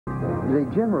The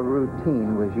general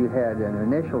routine was you had an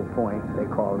initial point, they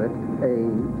called it, a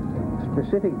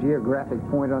specific geographic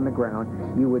point on the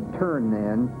ground. You would turn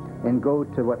then and go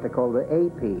to what they call the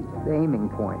AP, the aiming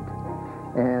point.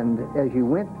 And as you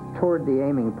went toward the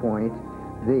aiming point,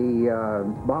 the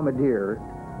bombardier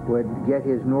would get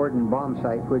his Norden bomb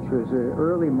sight, which was an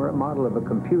early model of a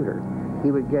computer.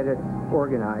 He would get it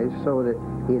organized so that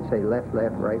he'd say left,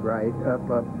 left, right, right, up,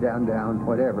 up, down, down,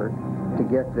 whatever, to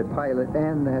get the pilot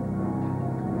and that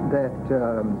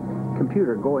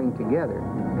computer going together.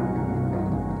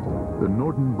 The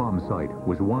Norden bomb sight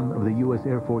was one of the U.S.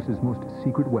 Air Force's most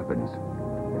secret weapons.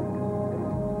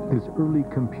 This early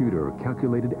computer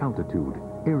calculated altitude,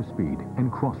 airspeed,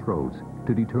 and crossroads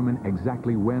to determine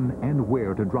exactly when and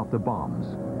where to drop the bombs.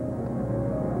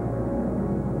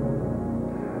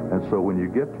 And so when you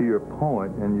get to your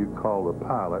point and you call the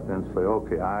pilot and say,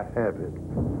 okay, I have it,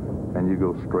 and you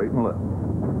go straight and left,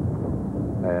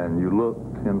 and you look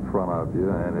in front of you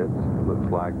and it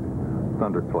looks like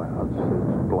thunderclouds,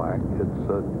 it's black, it's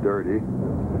dirty,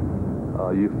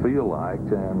 you feel like,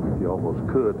 and you almost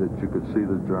could, that you could see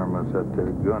the Germans at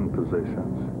their gun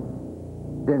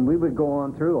positions. Then we would go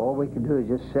on through. All we could do is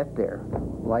just sit there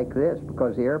like this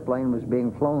because the airplane was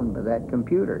being flown by that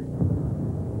computer.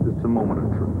 It's a moment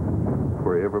of truth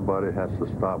where everybody has to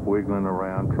stop wiggling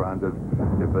around trying to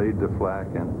evade the flak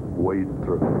and wade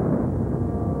through.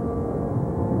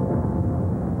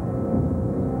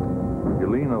 You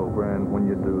lean over, and when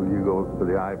you do, you go to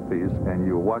the eyepiece and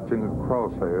you're watching the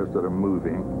crosshairs that are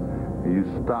moving. You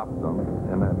stop them,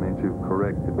 and that means you've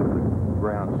corrected to the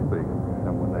ground speed.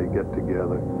 And when they get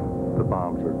together, the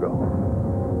bombs are gone.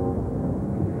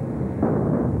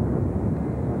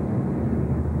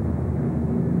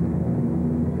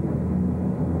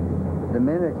 The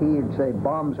minute he'd say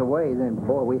bombs away, then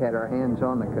boy, we had our hands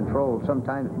on the controls.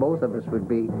 Sometimes both of us would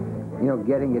be, you know,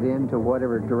 getting it into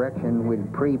whatever direction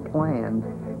we'd pre-planned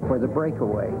for the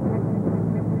breakaway.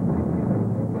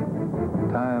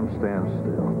 Time stands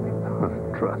still.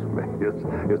 Trust me,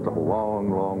 it's a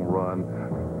long, long run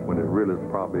when it really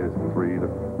probably is 3 to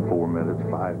 4 minutes,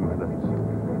 5 minutes.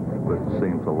 But it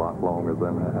seems a lot longer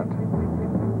than that.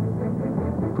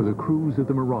 For the crews of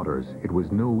the Marauders, it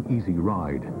was no easy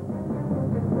ride.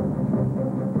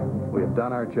 We had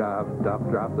done our job,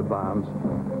 dropped the bombs.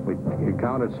 We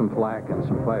counted some flak and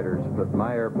some fighters, but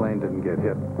my airplane didn't get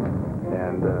hit.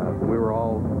 And we were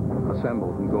all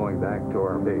assembled and going back to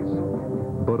our base.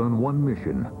 But on one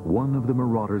mission, one of the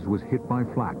Marauders was hit by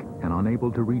flak and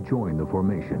unable to rejoin the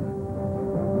formation.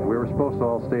 We were supposed to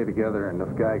all stay together, and if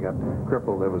a guy got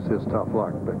crippled, it was his tough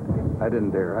luck. But I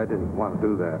didn't dare. I didn't want to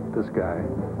do that. This guy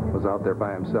was out there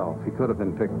by himself. He could have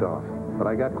been picked off. But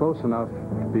I got close enough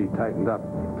to be tightened up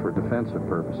for defensive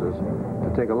purposes to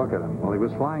take a look at him. Well, he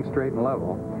was flying straight and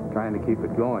level, trying to keep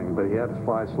it going, but he had to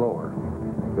fly slower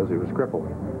because he was crippled.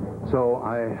 So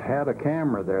I had a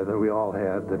camera there that we all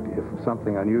had, that if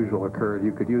something unusual occurred,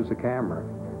 you could use a camera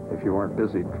if you weren't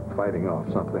busy fighting off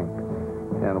something.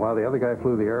 And while the other guy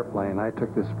flew the airplane, I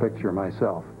took this picture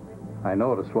myself. I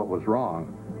noticed what was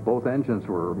wrong. Both engines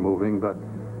were moving, but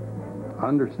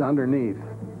underneath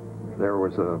there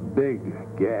was a big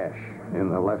gash in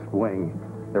the left wing.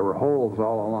 There were holes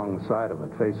all along the side of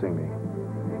it facing me.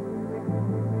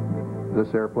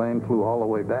 This airplane flew all the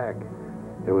way back.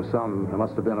 It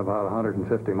must have been about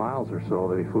 150 miles or so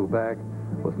that he flew back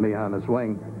with me on his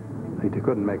wing. He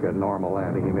couldn't make a normal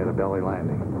landing. He made a belly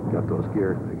landing. Got those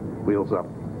wheels up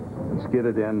and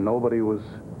skidded in. Nobody was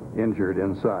injured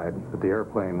inside, but the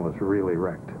airplane was really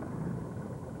wrecked.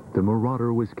 The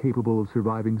Marauder was capable of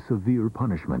surviving severe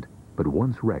punishment, but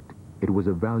once wrecked, it was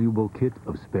a valuable kit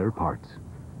of spare parts.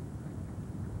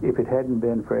 If it hadn't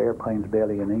been for airplanes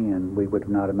bellying in, we would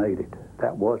not have made it.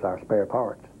 That was our spare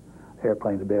parts.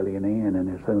 Airplanes bellying in, and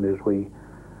as soon as we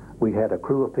had a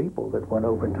crew of people that went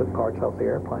over and took parts off the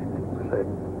airplane and said,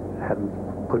 had them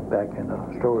put back in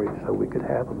storage so we could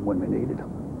have them when we needed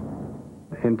them.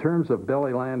 In terms of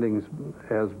belly landings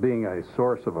as being a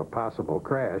source of a possible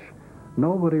crash,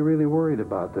 nobody really worried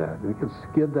about that. We could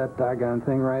skid that doggone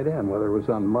thing right in, whether it was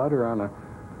on mud or on a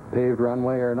paved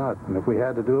runway or not. And if we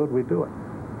had to do it, we'd do it.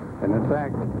 And in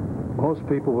fact, most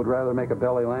people would rather make a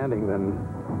belly landing than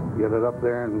get it up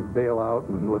there and bail out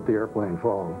and let the airplane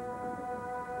fall.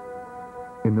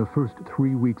 In the first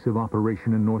 3 weeks of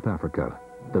operation in North Africa,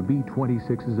 the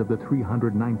B-26s of the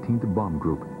 319th Bomb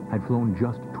Group had flown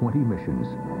just 20 missions.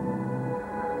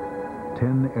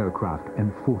 10 aircraft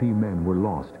and 40 men were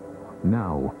lost.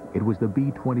 Now, it was the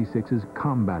B-26's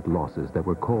combat losses that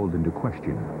were called into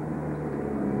question.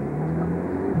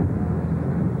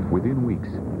 Within weeks,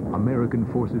 American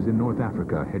forces in North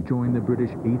Africa had joined the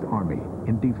British 8th Army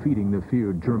in defeating the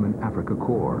feared German Afrika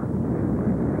Korps.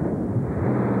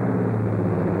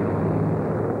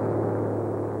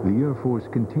 The Air Force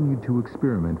continued to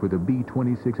experiment with the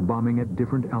B-26 bombing at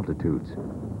different altitudes,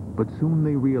 but soon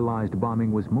they realized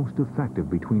bombing was most effective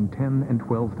between 10 and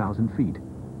 12,000 feet,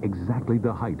 exactly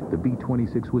the height the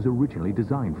B-26 was originally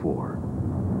designed for.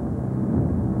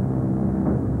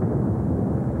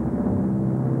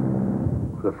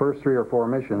 The first 3 or 4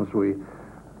 missions, we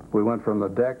went from the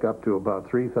deck up to about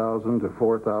 3,000 to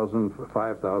 4,000,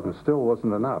 5,000. Still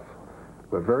wasn't enough.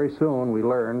 But very soon we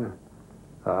learned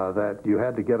that you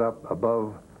had to get up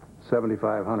above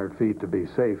 7,500 feet to be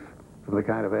safe from the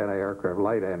kind of anti-aircraft,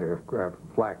 light anti-aircraft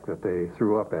flak that they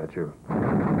threw up at you.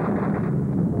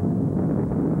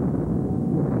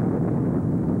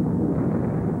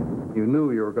 You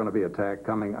knew you were going to be attacked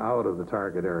coming out of the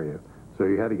target area. So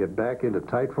you had to get back into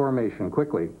tight formation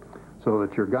quickly so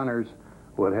that your gunners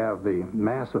would have the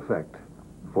mass effect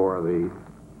for the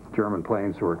German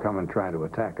planes who were coming trying to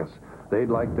attack us. They'd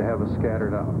like to have us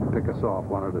scattered out, pick us off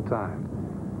one at a time.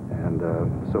 And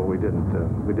so we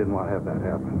didn't want to have that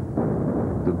happen.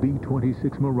 The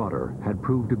B-26 Marauder had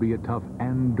proved to be a tough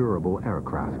and durable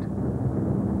aircraft.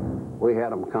 We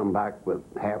had them come back with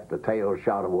half the tail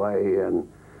shot away and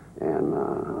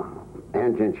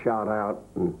engine shot out.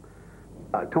 And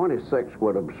 26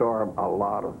 would absorb a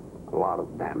lot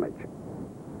of damage.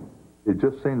 It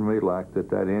just seemed to me like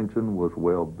that engine was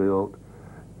well built.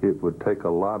 It would take a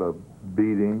lot of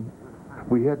beating.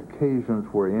 We had occasions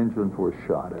where engines were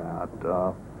shot out.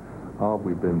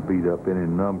 We've been beat up any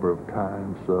number of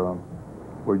times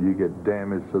where you get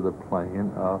damage to the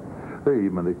plane. There are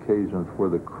even occasions where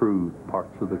the crew,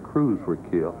 parts of the crews were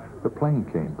killed. The plane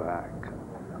came back.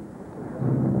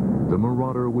 The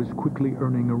Marauder was quickly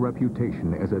earning a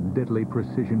reputation as a deadly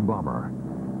precision bomber.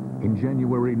 In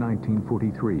January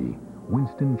 1943,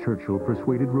 Winston Churchill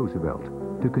persuaded Roosevelt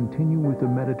to continue with the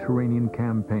Mediterranean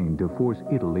campaign to force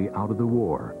Italy out of the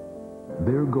war.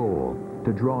 Their goal,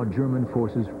 to draw German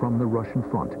forces from the Russian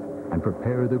front and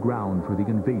prepare the ground for the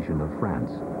invasion of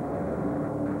France.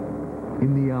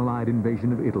 In the Allied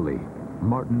invasion of Italy,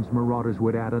 Martin's Marauders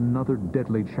would add another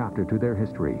deadly chapter to their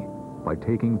history by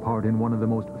taking part in one of the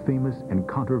most famous and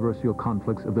controversial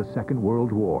conflicts of the Second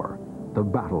World War, the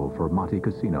Battle for Monte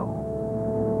Cassino.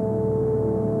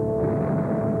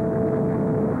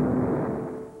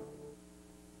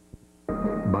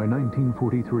 By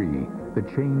 1943, the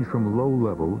change from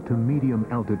low-level to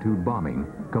medium-altitude bombing,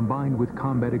 combined with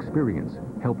combat experience,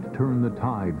 helped turn the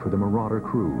tide for the Marauder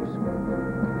crews.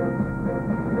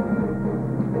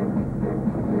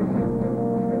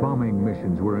 Bombing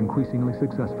missions were increasingly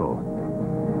successful,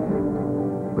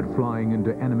 but flying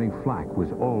into enemy flak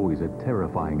was always a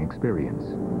terrifying experience.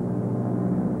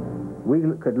 We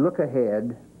could look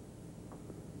ahead,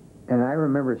 and I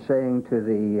remember saying to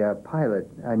the pilot,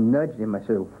 I nudged him, I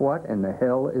said, "What in the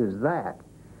hell is that?"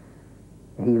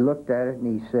 He looked at it and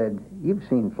he said, "You've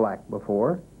seen flak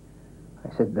before." I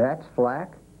said, "That's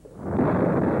flak?"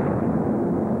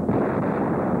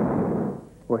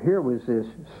 Well, here was this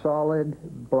solid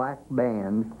black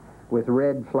band with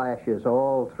red flashes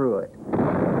all through it.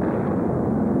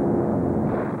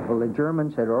 Well, the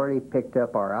Germans had already picked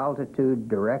up our altitude,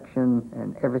 direction,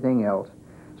 and everything else,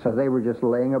 so they were just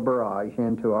laying a barrage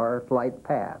into our flight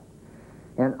path.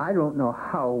 And I don't know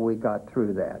how we got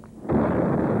through that.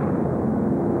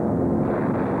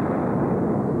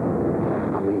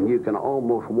 I mean, you can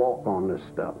almost walk on this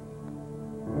stuff.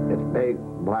 It's big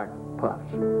black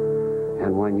puffs.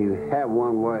 And when you have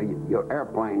one where your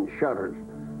airplane shudders,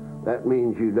 that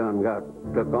means you done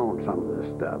took on some of this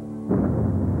stuff.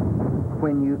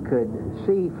 When you could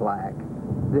see flak,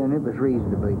 then it was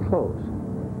reasonably close.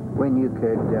 When you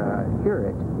could hear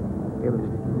it, it was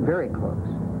very close.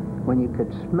 When you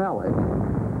could smell it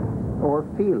or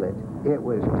feel it, it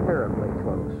was terribly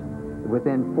close,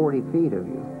 within 40 feet of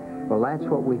you. Well, that's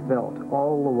what we felt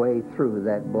all the way through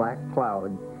that black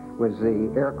cloud, was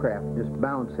the aircraft just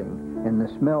bouncing, and the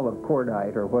smell of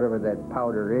cordite or whatever that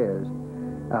powder is.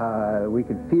 We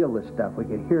could feel the stuff, we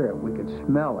could hear it, we could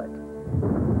smell it.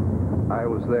 I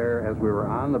was there as we were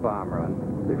on the bomb run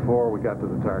before we got to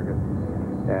the target,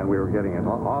 and we were getting an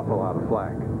awful lot of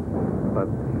flak. But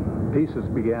pieces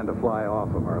began to fly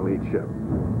off of our lead ship.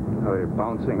 They were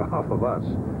bouncing off of us,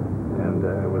 and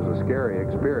it was a scary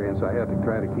experience. I had to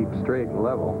try to keep straight and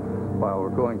level while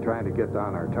we're trying to get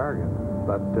on our target.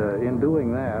 But in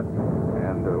doing that,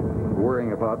 and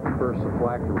worrying about the bursts of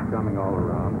flak that were coming all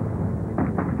around,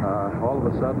 all of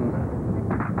a sudden,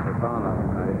 I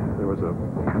found there was a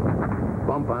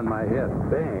bump on my head,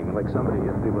 bang, like somebody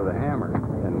hit me with a hammer.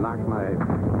 And knocked my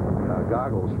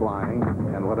goggles flying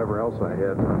and whatever else I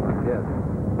had on my head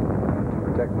to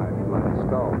protect my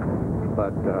skull.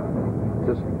 But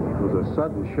just it was a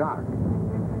sudden shock.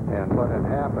 And what had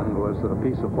happened was that a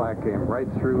piece of flak came right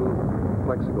through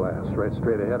plexiglass, right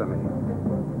straight ahead of me.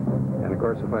 And of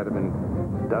course, if I'd have been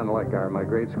done like my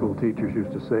grade school teachers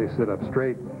used to say, sit up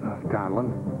straight,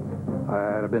 Conlon,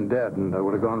 I'd have been dead, and I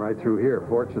would have gone right through here.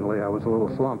 Fortunately, I was a little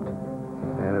slumped,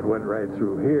 and it went right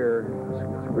through here,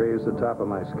 grazed the top of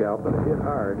my scalp, but it hit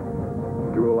hard,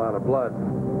 drew a lot of blood.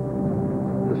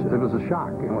 It was a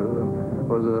shock. It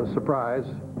was a surprise,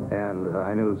 and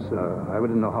I knew I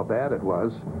didn't know how bad it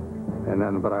was,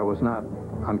 but I was not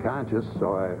unconscious,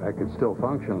 so I could still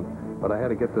function. But I had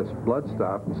to get this blood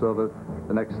stopped, and so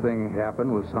the next thing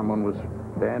happened was someone was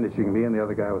bandaging me, and the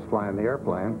other guy was flying the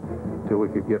airplane till we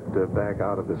could get back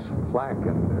out of this flak,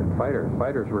 and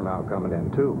fighters were now coming in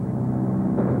too.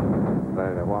 I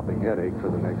had a whopping headache for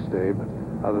the next day, but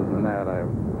other than that,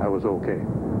 I was okay.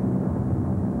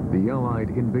 The Allied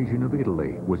invasion of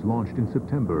Italy was launched in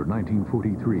September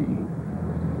 1943.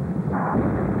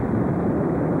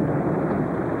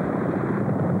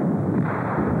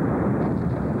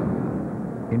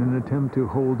 In an attempt to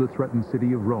hold the threatened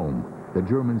city of Rome, the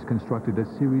Germans constructed a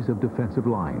series of defensive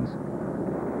lines.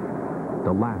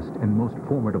 The last and most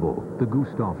formidable, the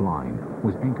Gustav Line,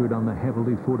 was anchored on the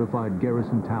heavily fortified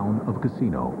garrison town of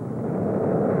Cassino.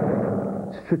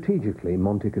 Strategically,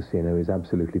 Monte Cassino is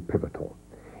absolutely pivotal.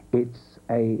 It's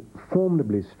a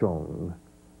formidably strong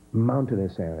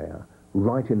mountainous area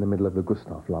right in the middle of the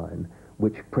Gustav Line,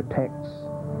 which protects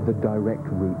the direct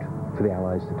route for the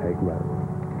Allies to take Rome.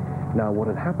 Now, what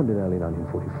had happened in early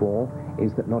 1944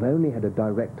 is that not only had a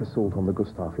direct assault on the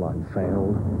Gustav Line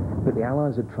failed, but the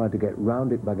Allies had tried to get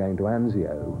round it by going to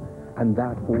Anzio, and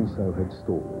that also had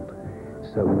stalled.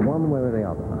 So one way or the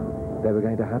other, they were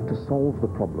going to have to solve the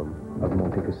problem of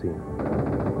Monte Cassino.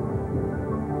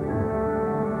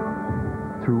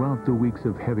 Throughout the weeks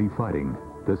of heavy fighting,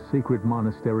 the sacred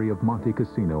monastery of Monte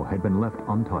Cassino had been left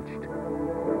untouched.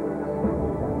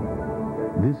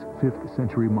 This 5th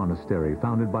century monastery,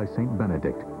 founded by Saint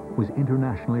Benedict, was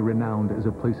internationally renowned as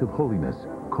a place of holiness,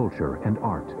 culture, and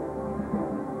art.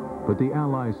 But the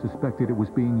Allies suspected it was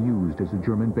being used as a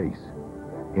German base.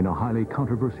 In a highly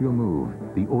controversial move,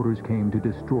 the orders came to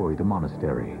destroy the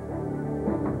monastery.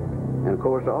 And of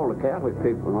course, all the Catholic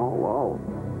people and all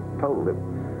totally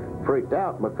freaked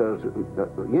out, because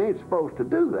you ain't supposed to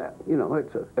do that. You know,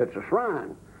 it's a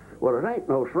shrine. Well, it ain't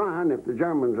no shrine if the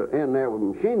Germans are in there with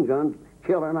machine guns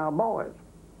killing our boys.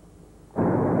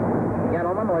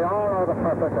 Gentlemen, we all know the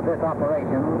purpose of this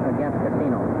operation against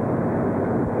Cassino.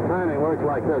 The timing works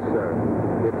like this, sir.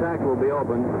 The attack will be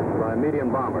opened by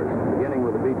medium bombers, beginning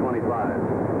with the B-25s,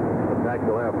 the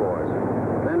Tactical Air Force.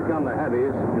 Then come the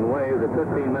heavies in waves at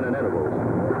 15-minute intervals.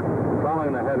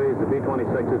 Following the heavies, the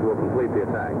B-26s will complete the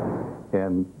attack.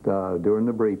 And during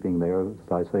the briefing there, as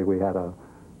I say, we had a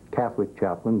Catholic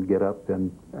chaplain get up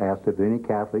and asked if any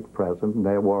Catholic present, and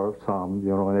there were some,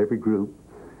 you know, in every group.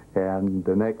 And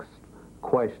the next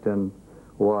question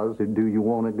was, do you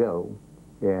want to go?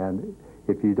 And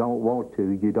if you don't want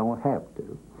to, you don't have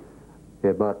to.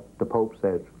 Yeah, but the Pope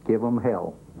says, give them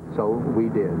hell. So we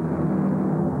did.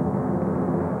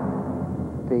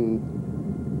 The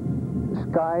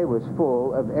sky was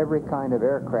full of every kind of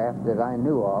aircraft that I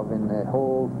knew of in the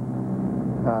whole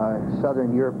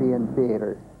Southern European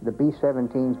theater. The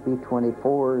B-17s,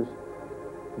 B-24s,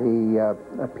 the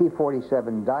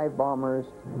P-47 dive bombers,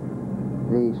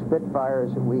 the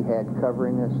Spitfires that we had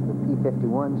covering us, the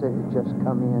P-51s that had just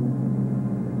come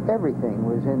in. Everything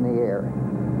was in the air.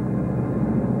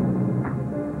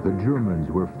 The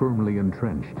Germans were firmly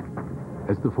entrenched.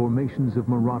 As the formations of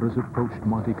marauders approached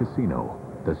Monte Cassino,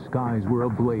 the skies were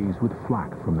ablaze with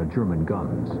flak from the German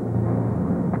guns.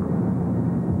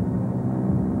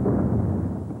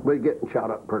 We're getting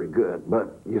shot up pretty good,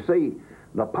 but you see,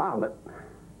 the pilot,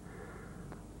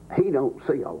 he don't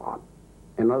see a lot.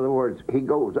 In other words, he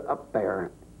goes up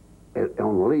there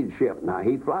on the lead ship. Now,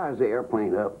 he flies the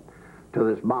airplane up to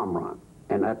this bomb run,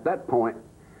 and at that point,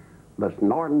 this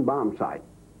Norden bomb site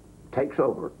takes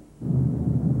over.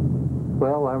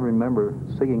 Well, I remember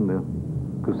seeing the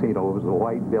casino. It was a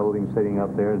white building sitting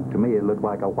up there, and to me it looked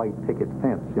like a white picket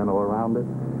fence, you know, around it.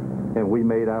 And we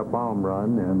made our bomb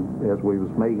run, and as we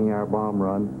was making our bomb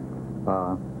run,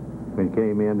 we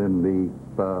came in and we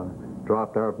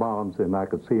dropped our bombs, and I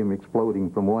could see them exploding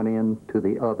from one end to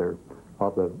the other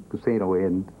of the casino,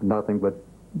 and nothing but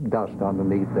dust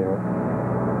underneath there.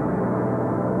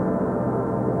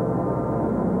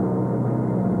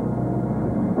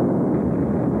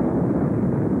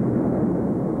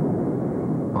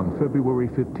 On February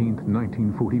 15,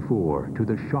 1944, to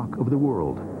the shock of the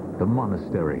world, the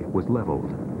monastery was leveled.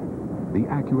 The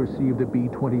accuracy of the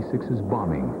B-26's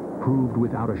bombing proved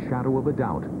without a shadow of a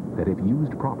doubt that if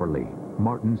used properly,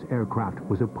 Martin's aircraft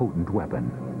was a potent weapon.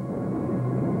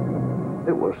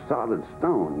 It was solid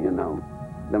stone, you know.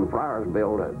 Them friars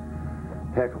built a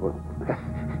heck of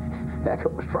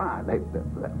a shrine.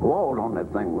 The walls on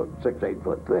that thing was 6-8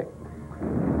 foot thick.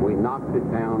 We knocked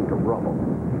it down to rubble.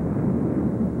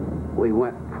 We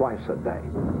went twice a day.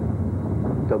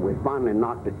 So we finally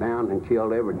knocked it down and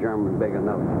killed every German big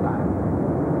enough to die.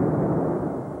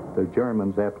 The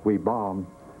Germans, after we bombed,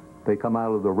 they come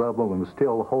out of the rubble and were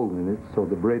still holding it, so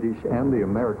the British and the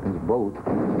Americans both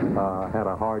had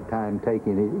a hard time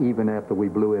taking it, even after we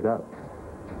blew it up.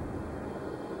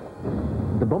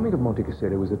 The bombing of Monte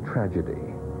Cassino was a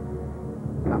tragedy.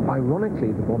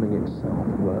 Ironically, the bombing itself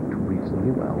worked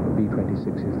reasonably well. The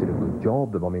B-26s did a good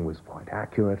job, the bombing was quite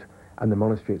accurate, and the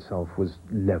monastery itself was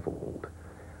leveled.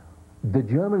 The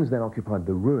Germans then occupied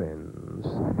the ruins,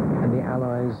 and the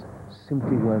Allies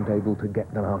simply weren't able to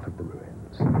get them out of the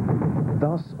ruins.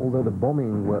 Thus, although the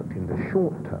bombing worked in the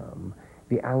short term,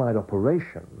 the Allied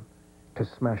operation to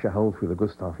smash a hole through the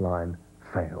Gustav line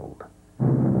failed.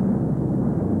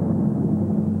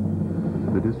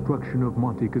 The destruction of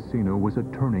Monte Cassino was a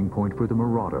turning point for the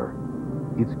Marauder.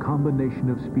 Its combination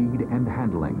of speed and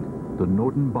handling, the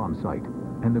Norden bomb site,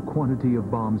 and the quantity of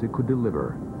bombs it could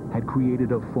deliver had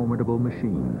created a formidable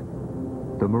machine.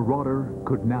 The Marauder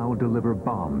could now deliver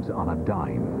bombs on a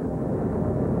dime.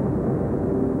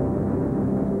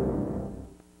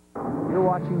 You're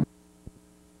watching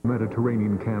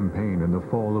Mediterranean campaign in the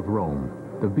fall of Rome.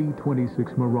 The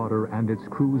B-26 Marauder and its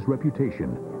crew's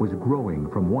reputation was growing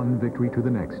from one victory to the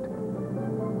next.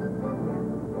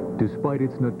 Despite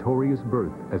its notorious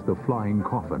birth as the flying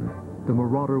coffin, the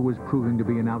Marauder was proving to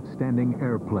be an outstanding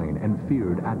airplane and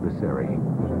feared adversary.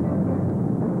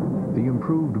 The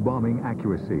improved bombing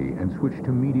accuracy and switch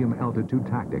to medium altitude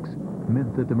tactics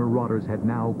meant that the Marauders had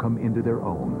now come into their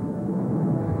own.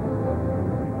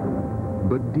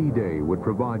 But D-Day would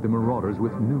provide the Marauders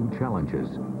with new challenges.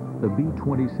 The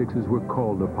B-26s were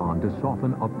called upon to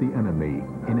soften up the enemy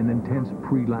in an intense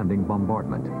pre-landing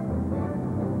bombardment.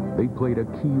 They played a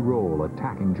key role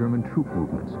attacking German troop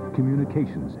movements,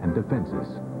 communications, and defenses.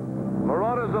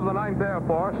 Marauders of the 9th Air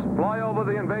Force fly over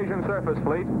the invasion surface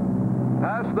fleet,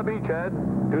 past the beachhead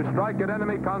to strike at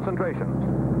enemy concentrations.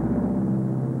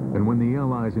 And when the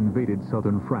Allies invaded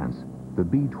southern France, the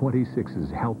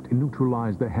B-26s helped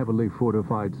neutralize the heavily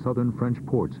fortified southern French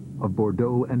ports of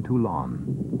Bordeaux and Toulon.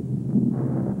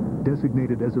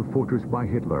 Designated as a fortress by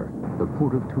Hitler, the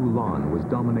port of Toulon was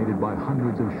dominated by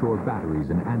hundreds of shore batteries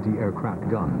and anti-aircraft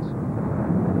guns.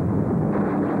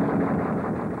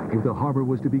 If the harbor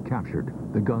was to be captured,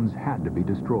 the guns had to be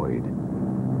destroyed.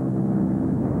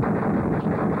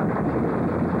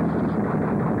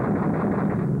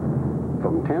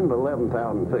 From 10 to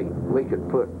 11,000 feet, we could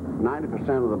put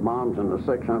 90% of the bombs in the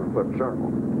 600-foot circle.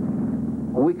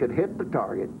 We could hit the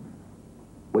target,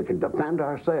 we could defend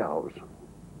ourselves,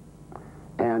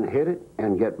 and hit it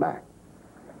and get back.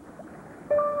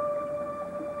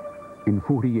 In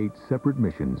 48 separate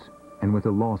missions, and with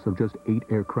a loss of just 8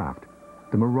 aircraft,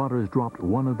 the Marauders dropped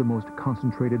one of the most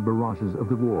concentrated barrages of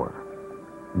the war.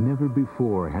 Never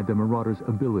before had the Marauders'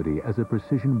 ability as a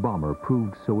precision bomber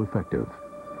proved so effective.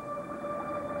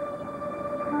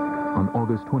 On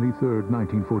August 23,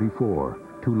 1944,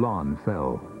 Toulon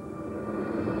fell.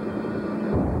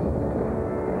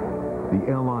 The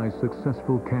Allies'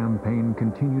 successful campaign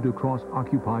continued across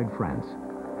occupied France,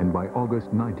 and by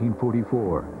August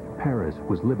 1944, Paris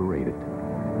was liberated.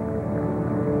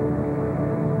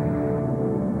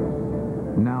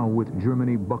 Now, with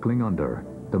Germany buckling under,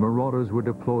 the Marauders were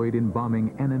deployed in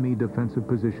bombing enemy defensive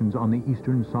positions on the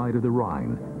eastern side of the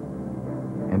Rhine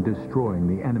and destroying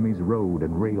the enemy's road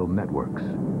and rail networks.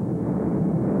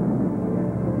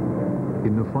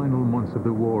 In the final months of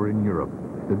the war in Europe,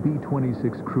 the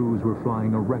B-26 crews were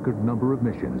flying a record number of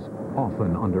missions,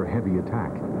 often under heavy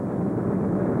attack.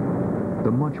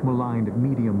 The much-maligned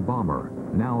medium bomber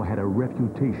now had a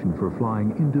reputation for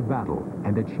flying into battle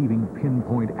and achieving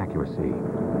pinpoint accuracy.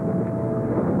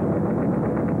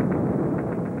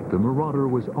 The Marauder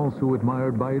was also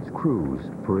admired by its crews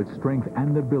for its strength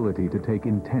and ability to take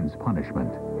intense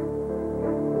punishment.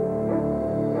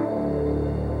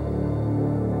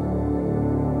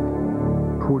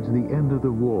 Towards the end of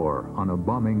the war, on a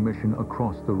bombing mission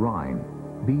across the Rhine,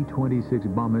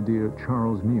 B-26 bombardier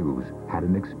Charles Meuse had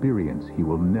an experience he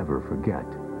will never forget.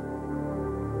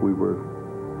 We were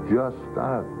just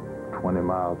 20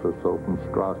 miles or so from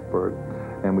Strasbourg,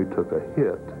 and we took a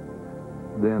hit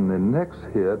then the next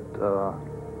hit,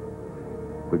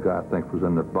 the guy I think was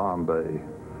in the Bombay.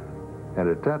 And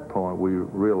at that point, we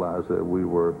realized that we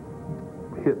were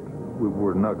hit. We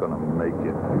were not going to make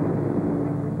it.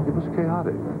 It was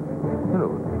chaotic. You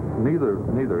know,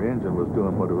 neither engine was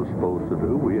doing what it was supposed to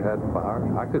do. We had fire.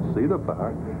 I could see the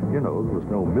fire. You know, there was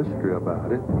no mystery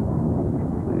about it.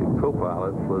 The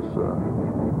co-pilot was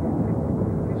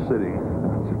sitting,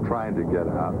 trying to get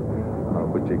out,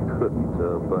 which he couldn't,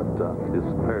 but his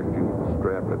parachute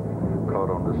strap had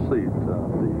caught on the seat.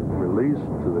 The release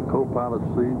to the co-pilot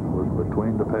seat was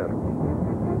between the pedals.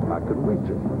 I could reach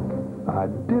it. I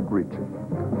did reach it.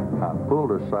 I pulled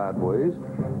her sideways,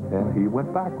 and he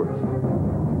went backwards.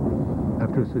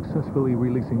 After successfully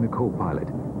releasing the co-pilot,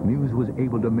 Muse was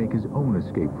able to make his own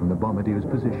escape from the bombardier's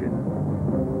position.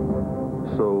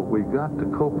 So we got the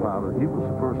co-pilot. He was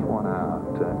the first one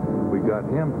out. We got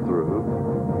him through.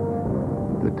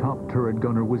 The top turret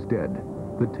gunner was dead.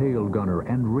 The tail gunner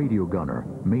and radio gunner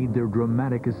made their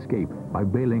dramatic escape by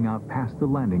bailing out past the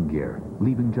landing gear,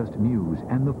 leaving just Muse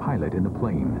and the pilot in the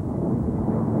plane.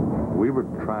 We were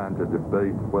trying to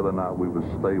debate whether or not we would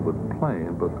stay with the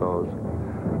plane because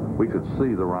we could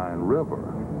see the Rhine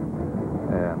River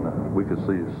and we could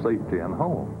see safety and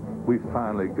home. We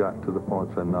finally got to the point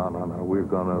saying, no, we're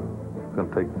gonna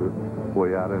take the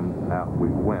way out, and out we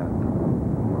went.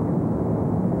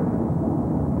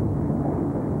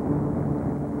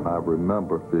 I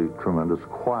remember the tremendous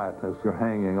quiet as you're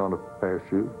hanging on a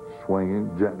parachute,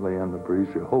 swinging gently in the breeze,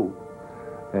 you hope,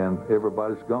 and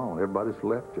everybody's gone, everybody's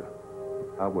left you.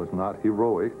 I was not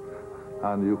heroic.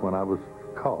 I knew when I was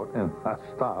caught, and I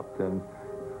stopped and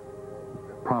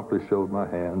promptly showed my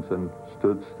hands and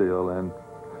stood still, and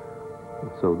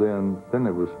so then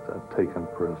it was taken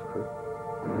prisoner.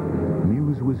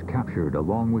 Muse was captured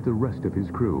along with the rest of his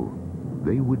crew.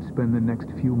 They would spend the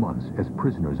next few months as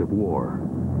prisoners of war.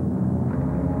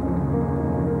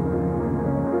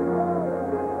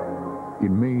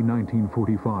 In May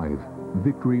 1945,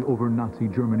 victory over Nazi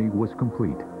Germany was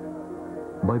complete.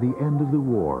 By the end of the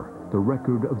war, the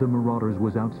record of the Marauders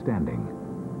was outstanding.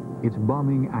 Its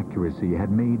bombing accuracy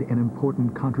had made an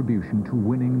important contribution to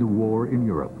winning the war in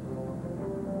Europe.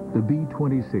 The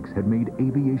B-26 had made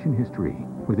aviation history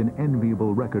with an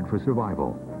enviable record for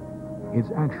survival.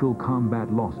 Its actual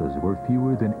combat losses were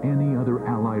fewer than any other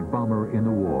Allied bomber in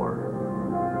the war.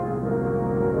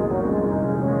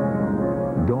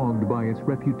 Dogged by its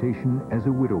reputation as a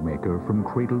widowmaker from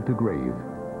cradle to grave,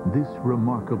 this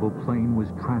remarkable plane was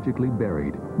tragically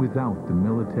buried without the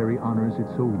military honors it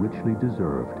so richly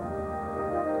deserved.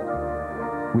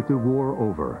 With the war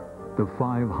over, the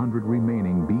 500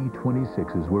 remaining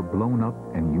B-26s were blown up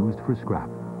and used for scrap.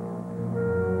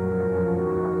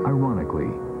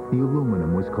 Ironically, the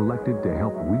aluminum was collected to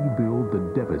help rebuild the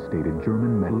devastated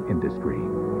German metal industry.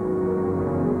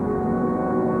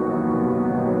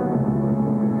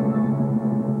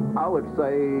 I would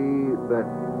say that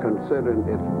considering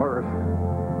its birth,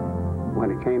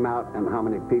 when it came out and how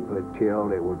many people it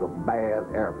killed, it was a bad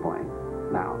airplane.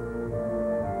 Now,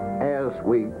 as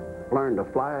we learned to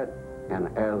fly it, and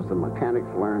as the mechanics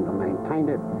learned to maintain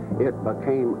it, it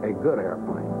became a good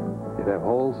airplane. You'd have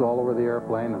holes all over the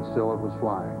airplane, and still it was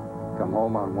flying. Come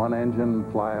home on one engine,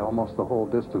 fly almost the whole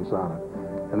distance on it.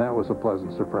 And that was a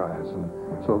pleasant surprise. And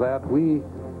so that we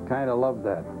kind of loved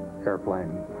that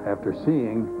airplane after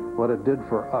seeing what it did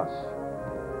for us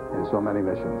in so many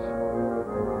missions.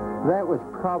 That was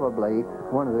probably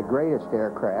one of the greatest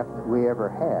aircraft we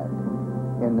ever had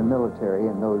in the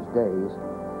military in those days.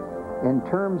 In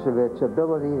terms of its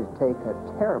ability to take a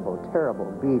terrible, terrible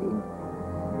beating,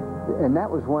 and that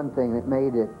was one thing that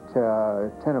made it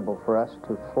tenable for us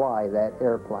to fly that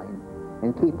airplane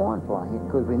and keep on flying it,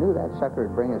 because we knew that sucker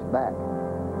would bring us back.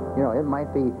 You know, it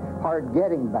might be hard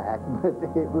getting back, but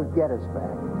it would get us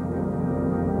back.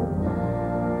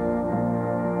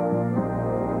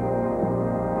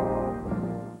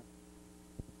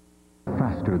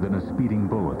 Faster than a speeding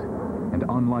bullet, and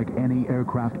unlike any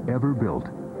aircraft ever built,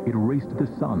 it raced the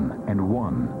sun and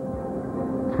won.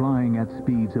 Flying at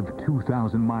speeds of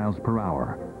 2,000 miles per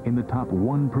hour in the top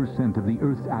 1% of the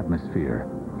Earth's atmosphere,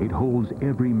 it holds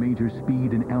every major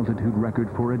speed and altitude record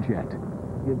for a jet.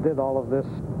 You did all of this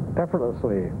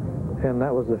effortlessly, and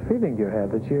that was the feeling you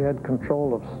had, that you had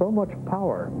control of so much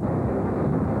power.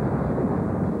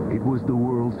 It was the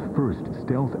world's first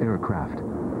stealth aircraft,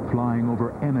 flying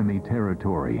over enemy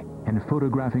territory and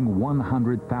photographing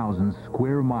 100,000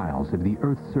 square miles of the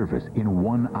Earth's surface in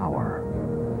 1 hour.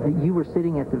 You were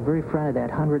sitting at the very front of that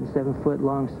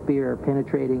 107-foot-long spear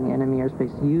penetrating enemy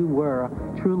airspace. You were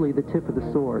truly the tip of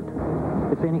the sword.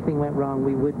 If anything went wrong,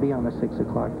 we would be on the 6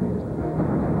 o'clock news.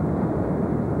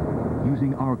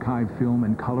 Using archive film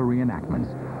and color reenactments,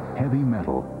 Heavy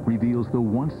Metal reveals the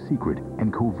once secret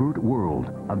and covert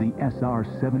world of the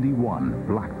SR71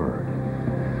 Blackbird.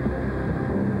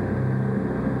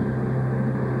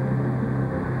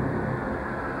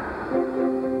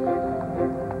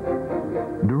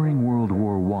 During World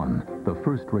War I, the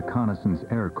first reconnaissance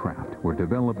aircraft were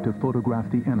developed to photograph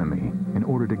the enemy in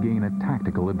order to gain a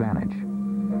tactical advantage.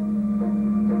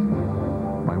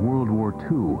 By World War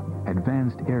II,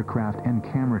 advanced aircraft and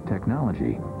camera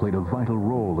technology played a vital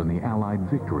role in the Allied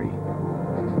victory.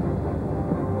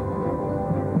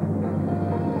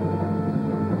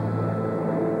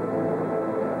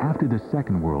 After the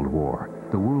Second World War,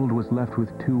 the world was left with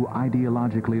two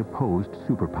ideologically opposed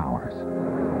superpowers.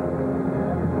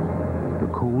 The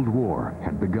Cold War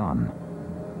had begun,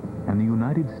 and the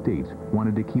United States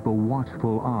wanted to keep a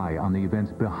watchful eye on the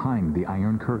events behind the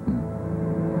Iron Curtain.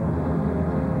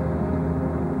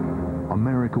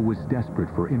 America was desperate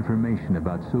for information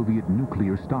about Soviet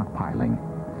nuclear stockpiling,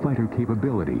 fighter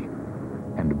capability,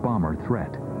 and bomber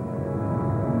threat.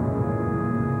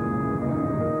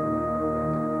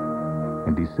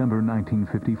 In December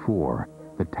 1954,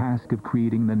 the task of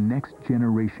creating the next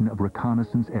generation of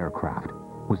reconnaissance aircraft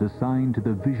was assigned to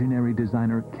the visionary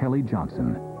designer Kelly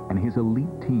Johnson and his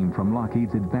elite team from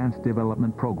Lockheed's Advanced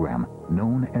Development Program,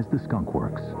 known as the Skunk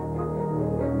Works.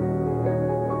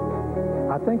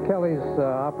 I think Kelly's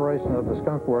operation of the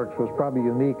Skunk Works was probably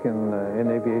unique in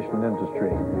aviation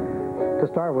industry. To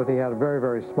start with, he had a very,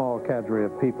 very small cadre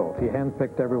of people. He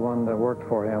handpicked everyone that worked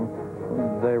for him.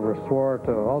 They were swore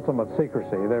to ultimate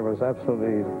secrecy. There was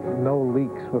absolutely no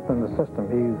leaks within the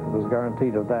system. He was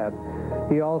guaranteed of that.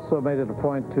 He also made it a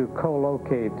point to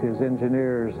co-locate his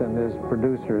engineers and his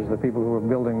producers, the people who were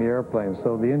building the airplanes,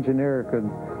 so the engineer could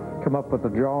come up with a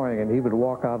drawing and he would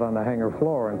walk out on the hangar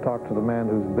floor and talk to the man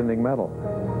who's bending metal.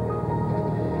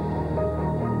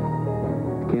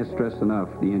 Can't stress enough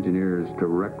the engineers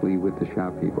directly with the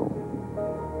shop people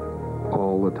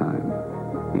all the time.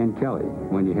 And Kelly,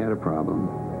 when you had a problem,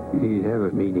 he'd have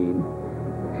a meeting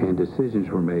and decisions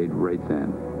were made right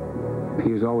then.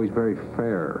 He was always very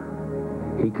fair.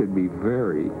 He could be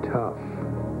very tough.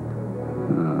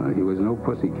 He was no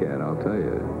pussycat, I'll tell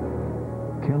you.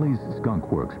 Kelly's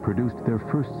Skunk Works produced their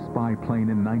first spy plane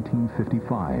in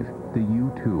 1955, the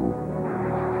U-2.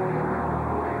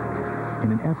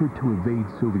 In an effort to evade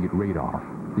Soviet radar,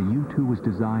 the U-2 was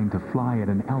designed to fly at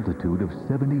an altitude of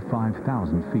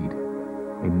 75,000 feet.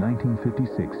 In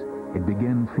 1956, it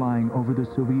began flying over the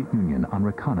Soviet Union on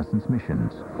reconnaissance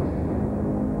missions.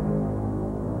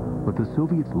 But the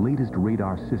Soviets' latest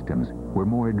radar systems were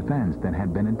more advanced than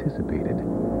had been anticipated.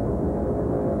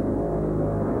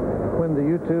 When the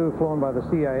U-2 flown by the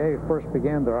CIA first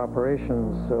began their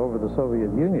operations over the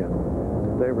Soviet Union,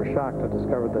 they were shocked to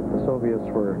discover that the Soviets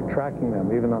were tracking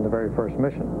them even on the very first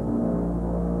mission.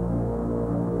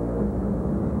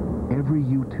 Every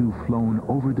U-2 flown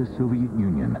over the Soviet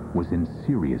Union was in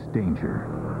serious danger.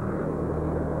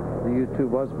 The U-2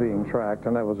 was being tracked,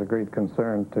 and that was a great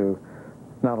concern to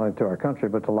not only to our country,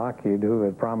 but to Lockheed, who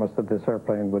had promised that this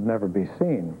airplane would never be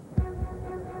seen.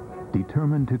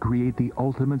 Determined to create the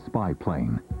ultimate spy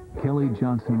plane, Kelly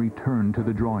Johnson returned to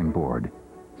the drawing board.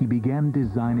 He began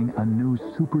designing a new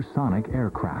supersonic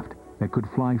aircraft that could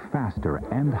fly faster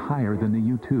and higher than the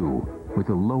U-2, with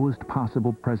the lowest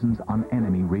possible presence on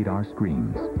enemy radar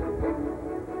screens.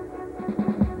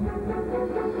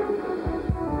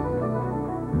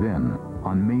 Then,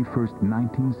 on May 1st,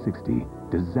 1960,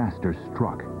 disaster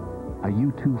struck. A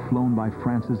U-2 flown by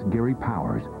Francis Gary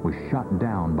Powers was shot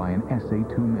down by an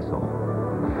SA-2 missile.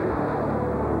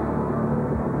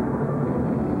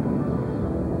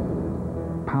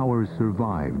 Powers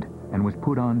survived and was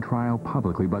put on trial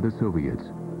publicly by the Soviets,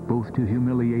 both to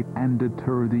humiliate and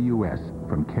deter the U.S.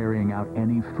 from carrying out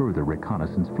any further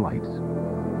reconnaissance flights.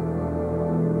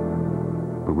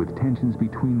 But with tensions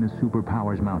between the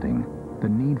superpowers mounting, the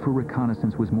need for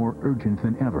reconnaissance was more urgent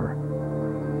than ever.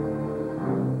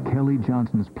 Kelly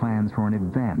Johnson's plans for an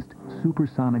advanced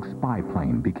supersonic spy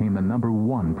plane became the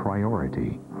 #1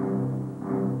 priority.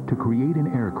 To create an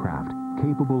aircraft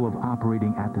capable of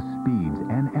operating at the speeds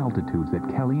and altitudes that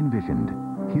Kelly envisioned,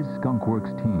 his Skunk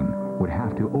Works team would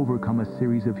have to overcome a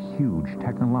series of huge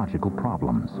technological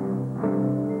problems.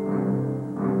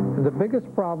 And the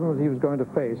biggest problem that he was going to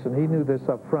face, and he knew this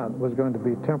up front, was going to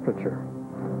be temperature.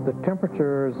 The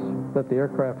temperatures that the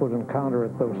aircraft would encounter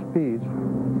at those speeds,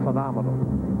 phenomenal.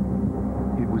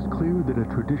 It was clear that a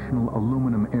traditional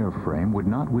aluminum airframe would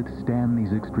not withstand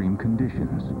these extreme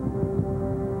conditions.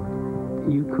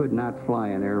 You could not fly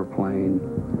an airplane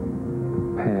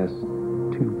past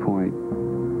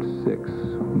 2.6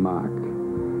 Mach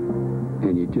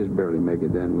And you just barely make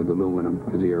it then with aluminum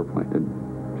because the airplane had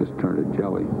just turned to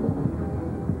jelly.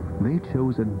 They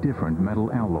chose a different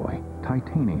metal alloy,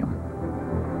 titanium.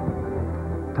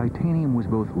 Titanium was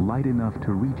both light enough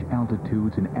to reach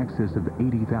altitudes in excess of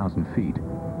 80,000 feet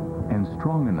and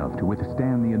strong enough to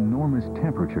withstand the enormous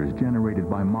temperatures generated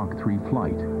by Mach 3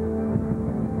 flight.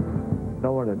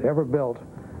 No one had ever built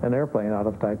an airplane out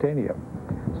of titanium.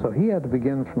 So he had to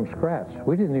begin from scratch.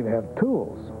 We didn't even have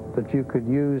tools that you could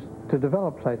use to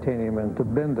develop titanium and to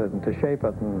bend it and to shape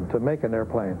it and to make an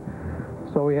airplane.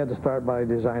 So we had to start by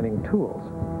designing tools.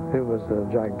 It was a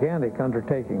gigantic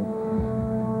undertaking.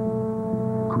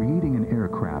 Creating an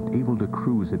aircraft able to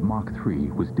cruise at Mach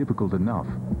 3 was difficult enough,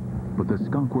 but the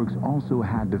Skunk Works also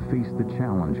had to face the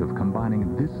challenge of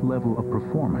combining this level of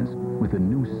performance with a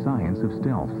new science of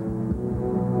stealth.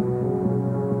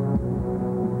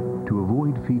 To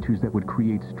avoid features that would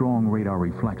create strong radar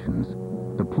reflections,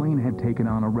 the plane had taken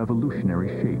on a revolutionary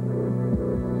shape.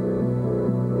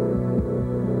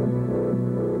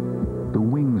 The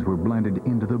wings were blended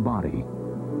into the body,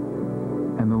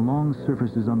 and the long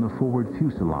surfaces on the forward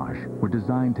fuselage were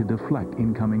designed to deflect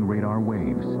incoming radar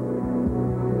waves.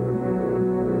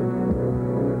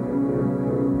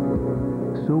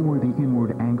 So were the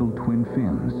inward angled twin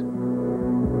fins,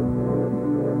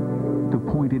 the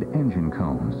pointed engine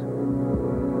cones,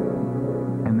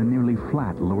 and the nearly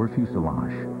flat lower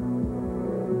fuselage.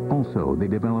 Also, they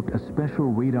developed a special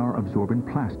radar-absorbent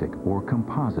plastic, or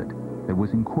composite, that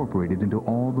was incorporated into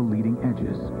all the leading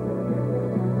edges.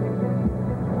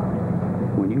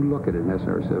 When you look at an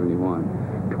SR71,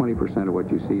 20% of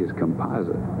what you see is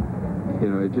composite. You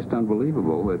know, it's just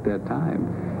unbelievable at that time.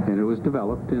 And it was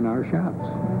developed in our shops.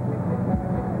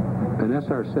 An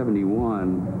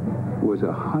SR71 was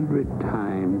 100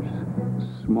 times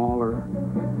smaller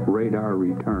radar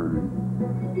return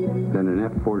than an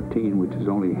F-14, which is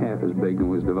only half as big and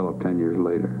was developed 10 years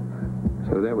later.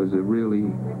 So that was a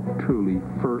really, truly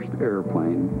first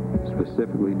airplane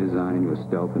specifically designed with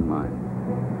stealth in mind.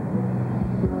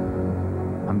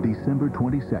 On December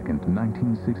 22nd,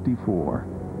 1964,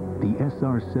 the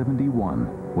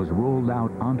SR-71 was rolled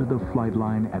out onto the flight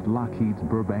line at Lockheed's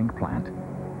Burbank plant,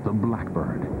 the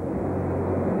Blackbird.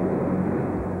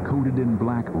 Coated in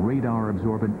black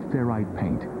radar-absorbent ferrite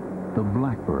paint, the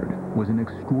Blackbird was an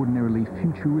extraordinarily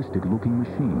futuristic-looking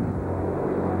machine.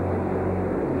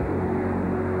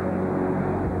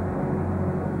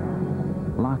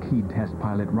 Lockheed test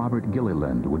pilot Robert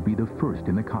Gilliland would be the first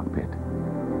in the cockpit.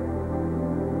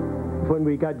 When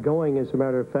we got going, as a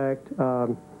matter of fact,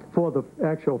 for the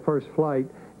actual first flight,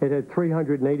 it had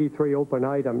 383 open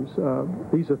items.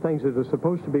 These are things that are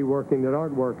supposed to be working that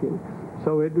aren't working.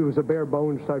 So it was a bare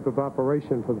bones type of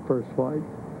operation for the first flight.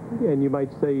 And you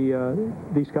might say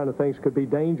these kind of things could be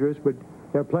dangerous, but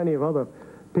there are plenty of other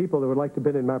people that would like to have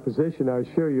been in my position, I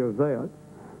assure you of that.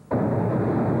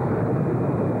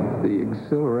 The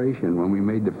exhilaration when we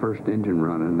made the first engine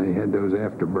run, and they had those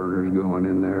afterburners going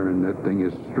in there, and that thing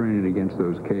is straining against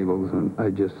those cables, and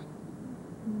I just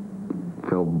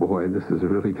felt, boy, this is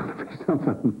really going to be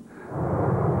something.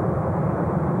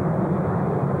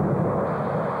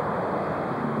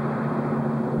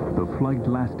 The flight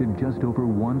lasted just over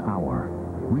 1 hour,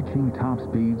 reaching top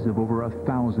speeds of over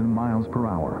 1,000 miles per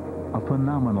hour, a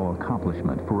phenomenal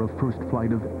accomplishment for a first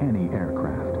flight of any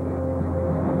aircraft.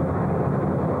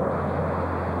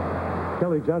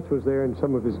 Kelly Johnson was there, and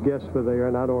some of his guests were there,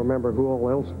 and I don't remember who all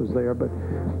else was there, but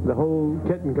the whole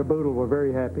kit and caboodle were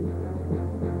very happy,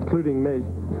 including me.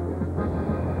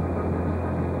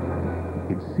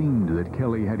 It seemed that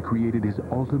Kelly had created his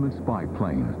ultimate spy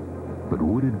plane, but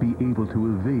would it be able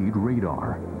to evade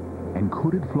radar? And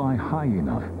could it fly high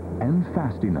enough and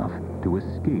fast enough to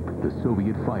escape the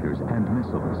Soviet fighters and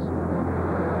missiles?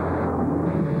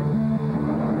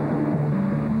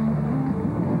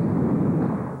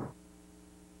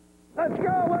 Let's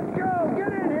go!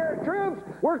 Get in here, troops!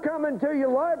 We're coming to you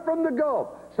live from the Gulf,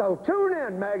 so tune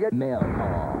in, Megan. Mail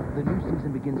Call. The new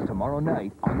season begins tomorrow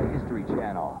night on the History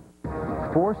Channel.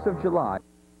 4th of July.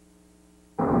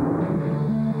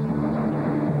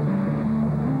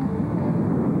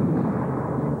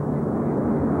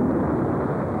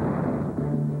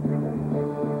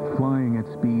 Flying at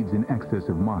speeds in excess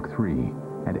of Mach 3,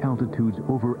 at altitudes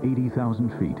over 80,000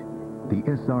 feet, the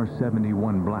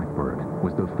SR-71 Blackbird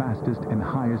was the fastest and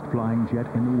highest flying jet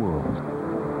in the world.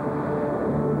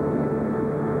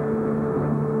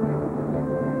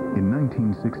 In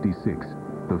 1966,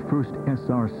 the first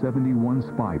SR-71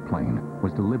 spy plane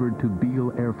was delivered to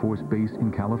Beale Air Force Base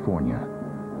in California.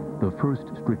 The first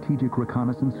Strategic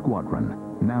Reconnaissance Squadron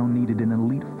now needed an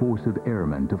elite force of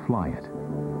airmen to fly it.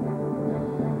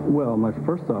 Well, my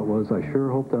first thought was, I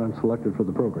sure hope that I'm selected for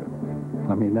the program.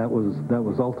 I mean, that was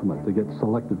ultimate, to get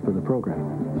selected for the program.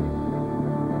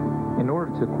 In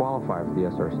order to qualify for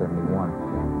the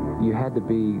SR71, you had to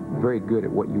be very good at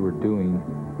what you were doing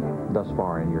thus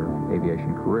far in your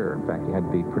aviation career. In fact, you had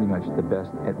to be pretty much the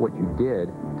best at what you did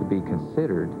to be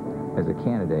considered as a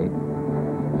candidate.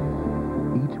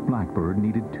 Each Blackbird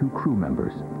needed 2 crew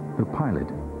members, the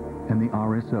pilot and the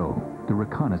RSO, the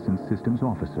Reconnaissance Systems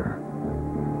Officer.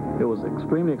 It was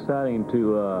extremely exciting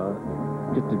to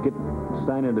just to get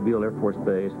signed into Beale Air Force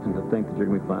Base and to think that you're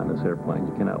going to be flying this airplane.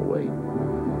 You cannot wait.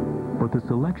 But the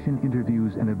selection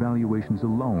interviews and evaluations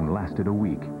alone lasted a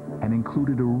week and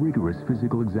included a rigorous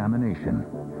physical examination,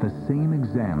 the same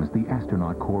exams the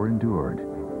astronaut corps endured.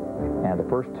 And the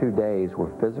first 2 days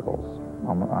were physicals,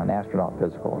 an astronaut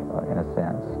physical in a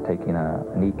sense, taking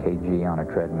an EKG on a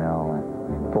treadmill and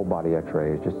full body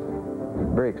x-rays, just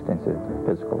very extensive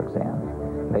physical exam.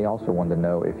 They also wanted to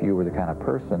know if you were the kind of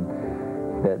person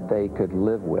that they could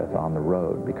live with on the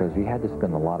road, because you had to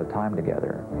spend a lot of time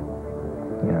together.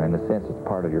 You know, in a sense, it's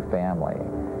part of your family.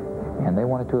 And they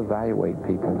wanted to evaluate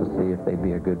people to see if they'd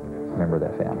be a good member of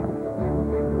that family.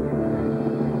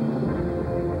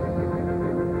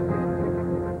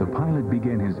 The pilot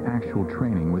began his actual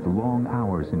training with long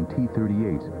hours in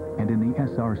T-38s and in the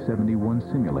SR71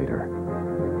 simulator.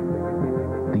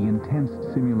 The intense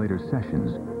simulator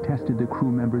sessions tested the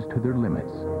crew members to their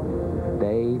limits.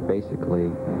 They basically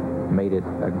made it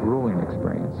a grueling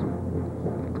experience.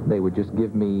 They would just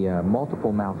give me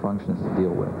multiple malfunctions to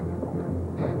deal with.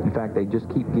 In fact, they just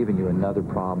keep giving you another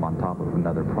problem on top of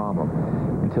another problem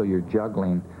until you're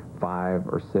juggling 5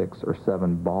 or 6 or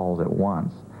 7 balls at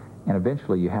once. And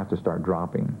eventually you have to start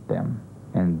dropping them.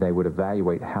 And they would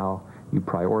evaluate how you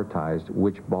prioritized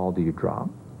which ball do you drop.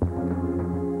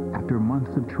 After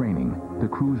months of training, the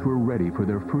crews were ready for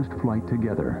their first flight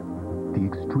together. The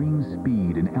extreme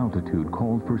speed and altitude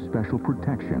called for special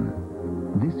protection.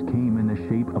 This came in the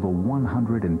shape of a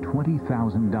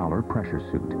 $120,000 pressure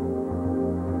suit.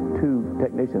 2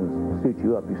 technicians suit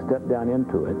you up. You step down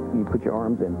into it, you put your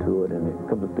arms into it, and it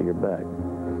comes up to your back.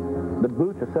 The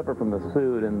boots are separate from the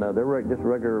suit, and they're just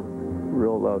regular,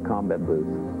 real combat boots.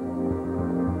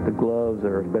 The gloves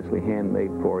are especially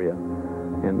handmade for you,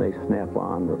 and they snap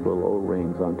on with little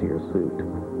O-rings onto your suit.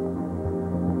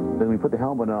 Then when you put the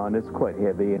helmet on, it's quite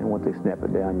heavy, and once they snap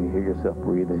it down, you hear yourself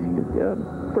breathing.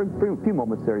 For a few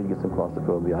moments there, you get some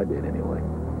claustrophobia. I did anyway.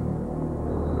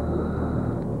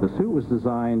 The suit was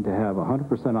designed to have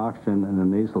 100% oxygen in the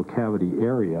nasal cavity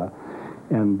area,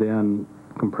 and then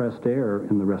compressed air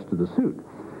in the rest of the suit,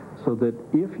 so that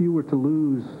if you were to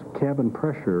lose cabin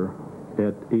pressure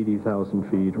at 80,000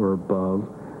 feet or above,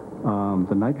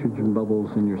 the nitrogen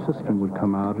bubbles in your system would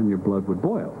come out and your blood would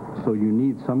boil. So you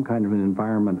need some kind of an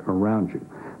environment around you.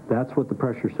 That's what the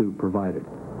pressure suit provided.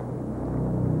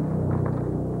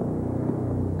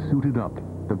 Suited up,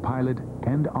 the pilot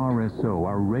and RSO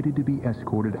are ready to be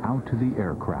escorted out to the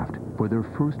aircraft for their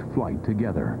first flight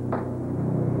together.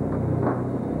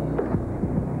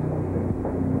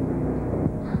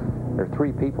 There are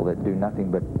 3 people that do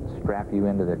nothing but strap you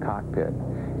into the cockpit.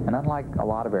 And unlike a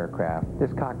lot of aircraft,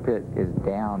 this cockpit is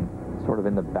down sort of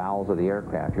in the bowels of the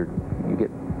aircraft. You get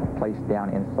placed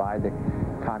down inside the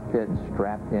cockpit and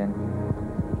strapped in.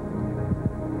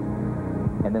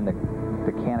 And then the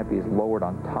canopy is lowered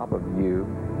on top of you.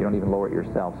 You don't even lower it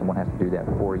yourself. Someone has to do that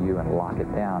for you and lock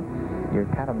it down. You're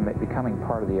kind of becoming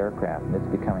part of the aircraft, and it's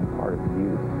becoming part of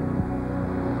you.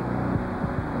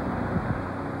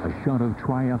 A shot of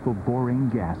triethylborane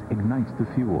gas ignites the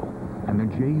fuel, and the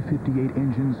J-58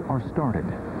 engines are started.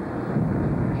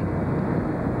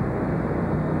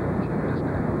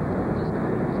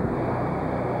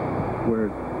 Where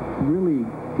it really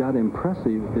got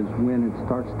impressive is when it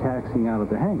starts taxiing out of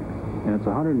the hangar. And it's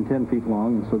 110 feet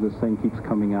long, and so this thing keeps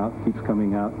coming out, keeps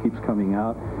coming out, keeps coming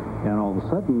out, and all of a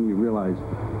sudden you realize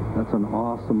that's an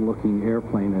awesome-looking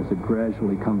airplane as it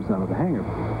gradually comes out of the hangar.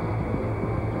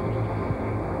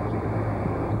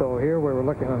 So here we were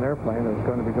looking at an airplane that was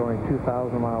going to be going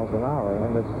 2,000 miles an hour,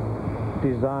 and its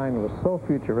design was so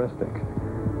futuristic.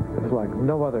 It was like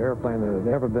no other airplane that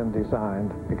had ever been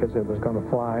designed, because it was going to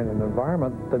fly in an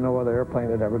environment that no other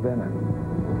airplane had ever been in.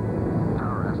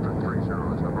 Tower Astor 30 is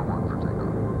number 1 for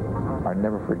takeoff. I'll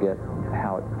never forget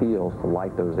how it feels to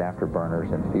light those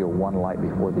afterburners and feel one light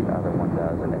before the other one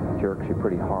does, and it jerks you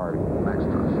pretty hard. Next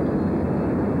thrust.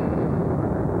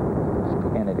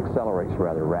 And it accelerates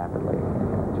rather rapidly.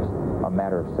 Just a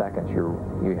matter of seconds, you're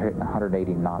hitting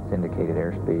 180 knots indicated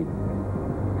airspeed,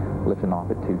 lifting off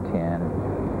at 210,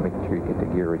 making sure you get the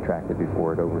gear retracted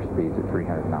before it overspeeds at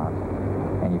 300 knots.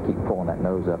 and you keep pulling that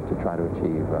nose up to try to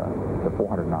achieve the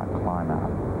 400-knot climb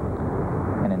out.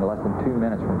 And in less than 2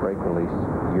 minutes from brake release,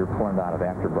 you're pulling out of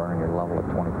afterburner and you're level at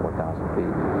 24,000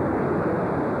 feet.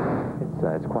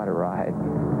 It's quite a ride.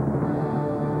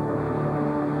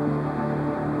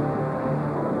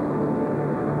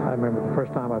 I remember the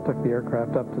first time I took the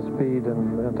aircraft up to speed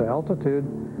and to altitude,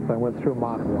 I went through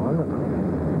Mach 1,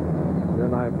 and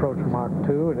then I approached Mach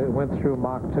 2, and it went through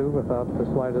Mach 2 without the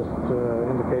slightest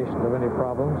indication of any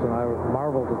problems, and I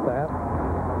marveled at that.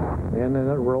 And then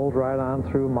it rolled right on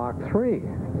through Mach 3.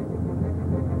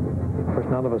 Of course,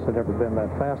 none of us had ever been that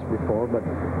fast before, but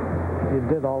you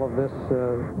did all of this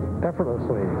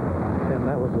effortlessly, and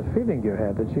that was the feeling you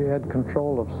had, that you had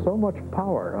control of so much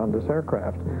power on this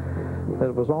aircraft that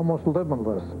it was almost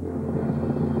limitless.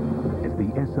 As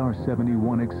the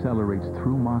SR-71 accelerates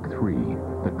through Mach 3,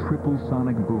 the triple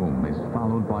sonic boom is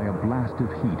followed by a blast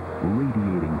of heat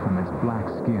radiating from its black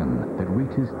skin that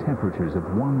reaches temperatures of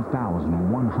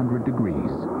 1,100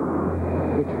 degrees.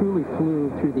 It truly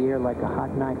flew through the air like a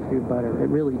hot knife through butter. It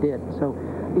really did. So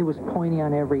it was pointy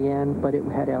on every end, but it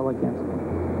had elegance.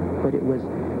 But it was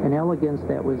an elegance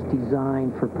that was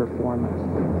designed for performance.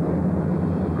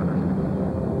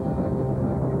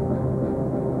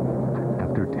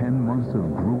 After 10 months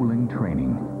of grueling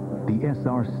training, the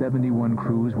SR-71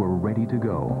 crews were ready to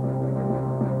go.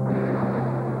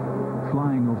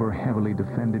 Flying over heavily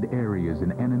defended areas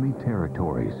in enemy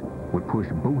territories would push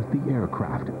both the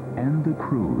aircraft and the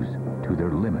crews to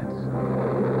their limits.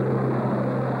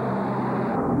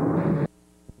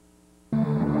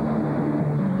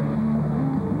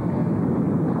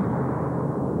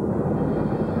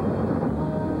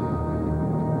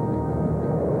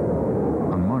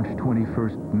 On March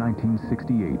 21st,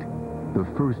 1968, the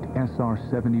first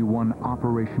SR-71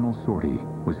 operational sortie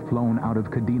was flown out of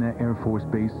Kadena Air Force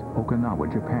Base, Okinawa,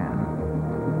 Japan.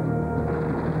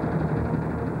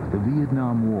 The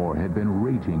Vietnam War had been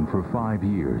raging for 5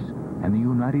 years, and the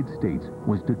United States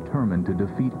was determined to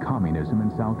defeat communism in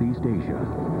Southeast Asia.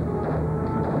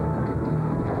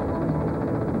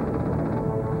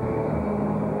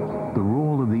 The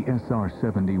role of the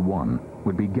SR-71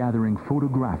 would be gathering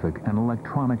photographic and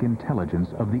electronic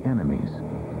intelligence of the enemies.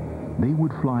 They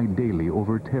would fly daily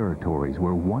over territories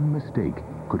where one mistake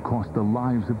could cost the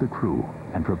lives of the crew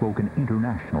and provoke an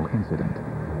international incident.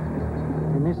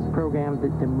 In this program,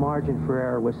 the margin for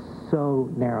error was so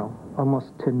narrow,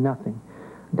 almost to nothing,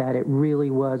 that it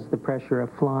really was the pressure of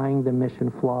flying the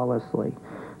mission flawlessly.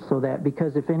 So that,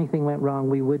 because if anything went wrong,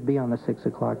 we would be on the 6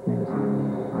 o'clock news.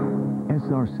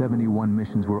 SR-71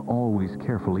 missions were always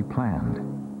carefully planned.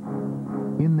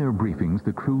 In their briefings,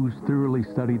 the crews thoroughly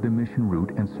studied the mission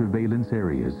route and surveillance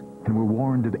areas and were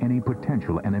warned of any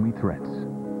potential enemy threats.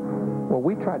 Well,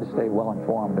 we tried to stay well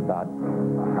informed about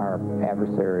our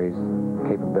adversaries'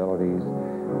 capabilities,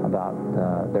 about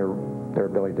their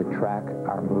ability to track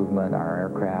our movement, our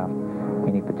aircraft,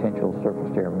 any potential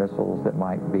surface-to-air missiles that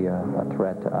might be a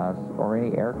threat to us, or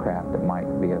any aircraft that might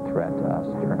be a threat to us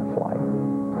during a flight.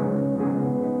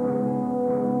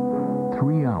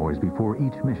 3 hours before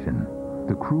each mission,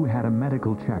 the crew had a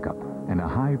medical checkup and a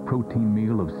high-protein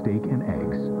meal of steak and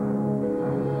eggs.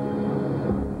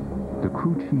 The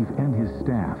crew chief and his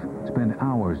staff spent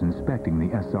hours inspecting the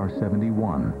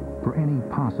SR-71 for any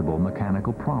possible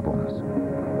mechanical problems.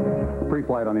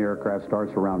 Pre-flight on the aircraft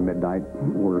starts around midnight.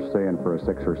 We're staying for a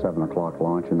 6 or 7 o'clock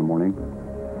launch in the morning.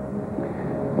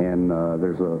 And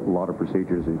there's a lot of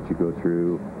procedures that you go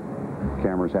through.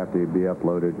 Cameras have to be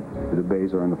uploaded. The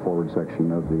bays are in the forward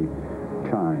section of the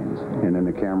chines, and then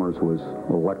the cameras was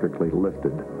electrically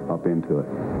lifted up into it.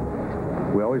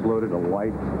 We always loaded a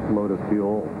light load of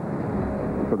fuel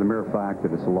for the mere fact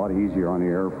that it's a lot easier on the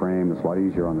airframe, it's a lot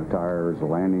easier on the tires, the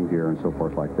landing gear, and so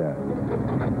forth like that.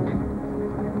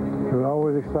 There was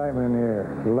always excitement in the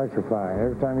air, electrifying.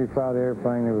 Every time you fly the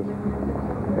airplane,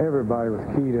 everybody was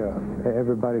keyed up.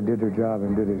 Everybody did their job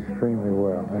and did it extremely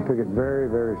well and took it very,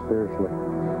 very seriously.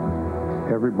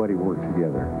 Everybody worked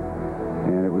together,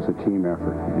 and it was a team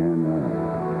effort, and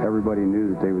everybody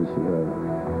knew that they was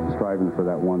striving for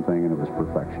that one thing, and it was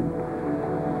perfection.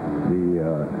 The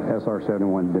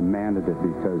SR-71 demanded it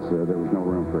because there was no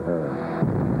room for error.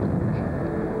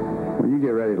 When you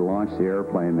get ready to launch the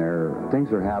airplane there,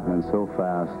 things are happening so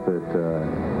fast that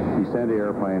you send the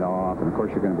airplane off, and of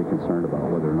course you're going to be concerned about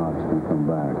whether or not it's going to come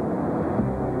back.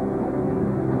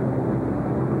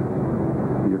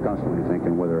 You're constantly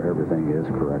thinking whether everything is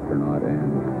correct or not,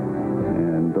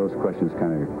 and those questions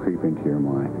kind of creep into your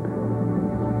mind.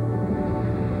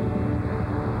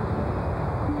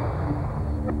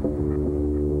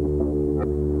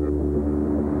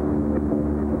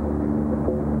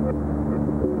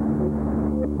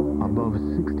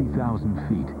 2,000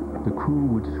 feet, the crew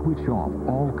would switch off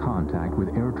all contact with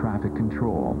air traffic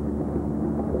control.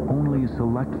 Only a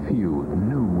select few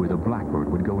knew where the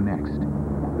Blackbird would go next.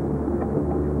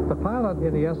 The pilot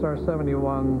in the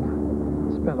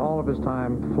SR71 spent all of his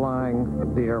time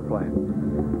flying the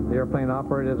airplane. The airplane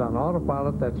operated on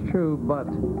autopilot, that's true, but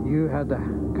you had to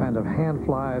kind of hand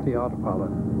fly the autopilot.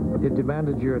 It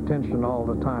demanded your attention all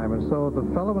the time, and so the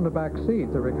fellow in the back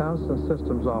seat, the reconnaissance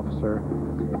systems officer,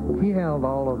 he handled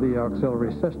all of the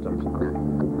auxiliary systems.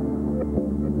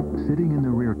 Sitting in the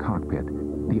rear cockpit,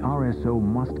 the RSO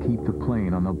must keep the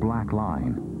plane on the black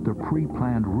line, the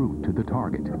pre-planned route to the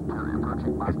target.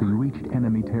 As they reached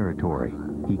enemy territory,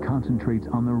 he concentrates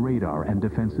on the radar and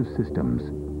defensive systems,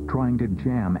 trying to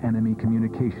jam enemy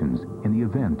communications in the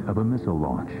event of a missile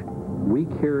launch. We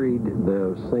carried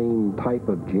the same type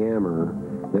of jammer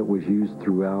that was used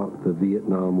throughout the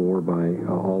Vietnam War by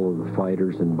all of the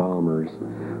fighters and bombers,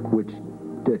 which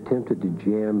attempted to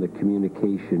jam the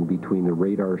communication between the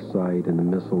radar site and the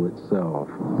missile itself.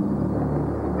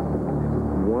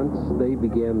 Once they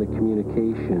began the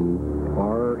communication,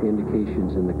 our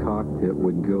indications in the cockpit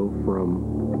would go from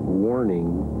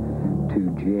warning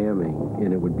to jamming,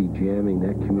 and it would be jamming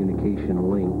that communication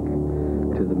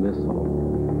link to the missile.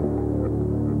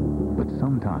 But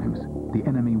sometimes, the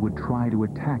enemy would try to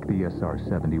attack the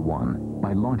SR-71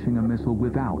 by launching a missile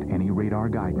without any radar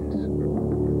guidance.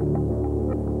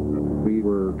 We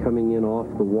were coming in off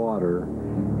the water,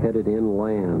 headed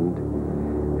inland,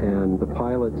 and the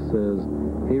pilot says,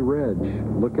 "Hey, Reg,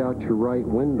 look out your right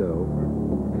window."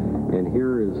 And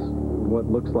here is what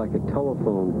looks like a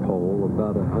telephone pole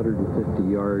about 150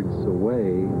 yards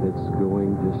away that's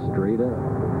going just straight up.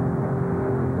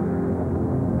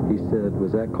 He said,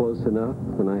 "Was that close enough?"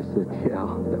 And I said, "Yeah,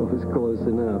 that was close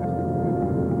enough."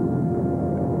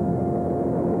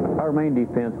 Our main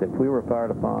defense, if we were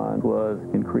fired upon, was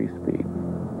increased speed.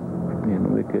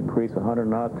 And we could increase 100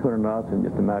 knots, 200 knots in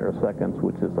just a matter of seconds,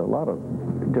 which is a lot of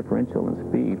differential in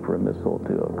speed for a missile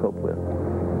to cope with.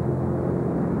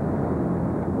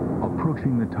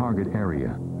 Approaching the target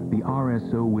area, the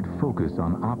RSO would focus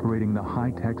on operating the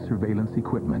high-tech surveillance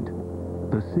equipment.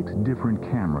 The 6 different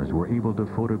cameras were able to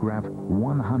photograph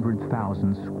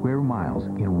 100,000 square miles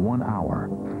in 1 hour,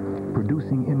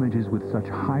 producing images with such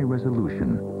high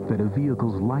resolution that a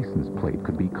vehicle's license plate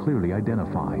could be clearly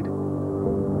identified.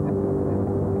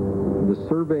 The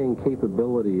surveying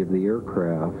capability of the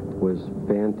aircraft was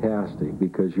fantastic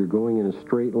because you're going in a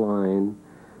straight line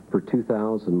for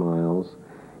 2,000 miles.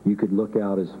 You could look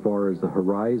out as far as the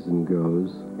horizon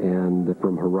goes, and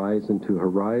from horizon to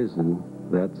horizon,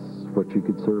 that's what you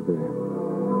could survey.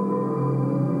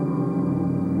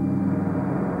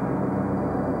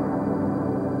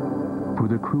 For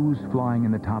the crews flying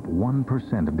in the top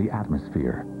 1% of the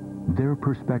atmosphere, their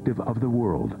perspective of the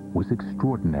world was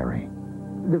extraordinary.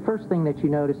 The first thing that you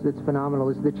notice that's phenomenal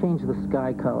is the change of the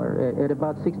sky color. At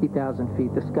about 60,000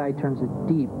 feet, the sky turns a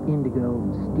deep indigo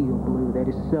steel blue that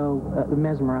is so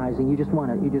mesmerizing. You just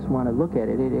want to look at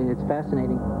it. It's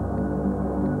fascinating.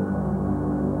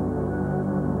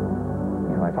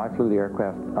 You know, if I flew the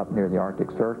aircraft up near the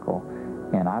Arctic Circle,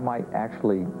 and I might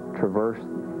actually traverse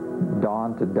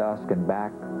dawn to dusk and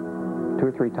back 2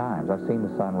 or 3 times. I've seen the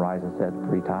sun rise and set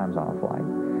 3 times on a flight,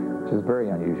 which is very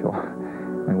unusual.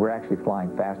 I mean, we're actually flying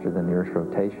faster than the Earth's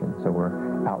rotation, so we're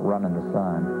outrunning the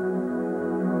sun.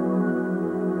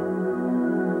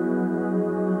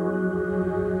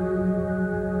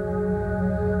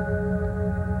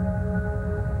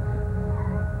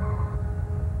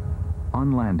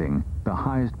 On landing, the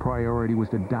highest priority was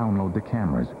to download the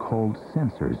cameras, called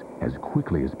sensors, as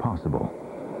quickly as possible.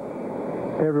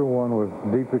 Everyone was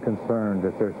deeply concerned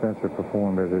that their sensor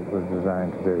performed as it was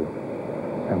designed to do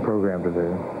and programmed to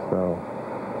do. So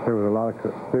there was a lot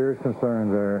of serious concern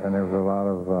there, and there was a lot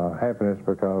of happiness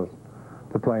because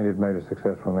the plane had made a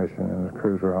successful mission and the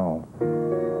crews were home.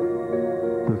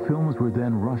 The films were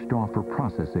then rushed off for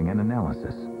processing and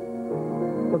analysis.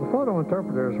 Well, the photo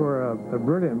interpreters were a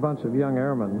brilliant bunch of young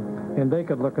airmen, and they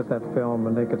could look at that film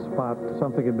and they could spot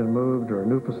something had been moved or a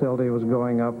new facility was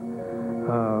going up.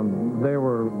 They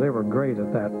were great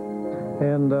at that.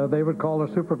 And they would call their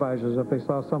supervisors if they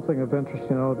saw something of interest,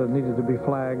 you know, that needed to be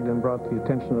flagged and brought to the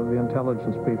attention of the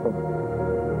intelligence people.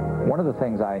 One of the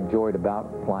things I enjoyed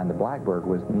about flying the Blackbird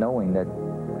was knowing that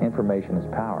information is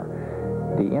power.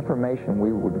 The information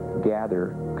we would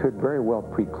gather could very well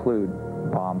preclude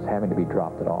bombs having to be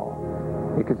dropped at all.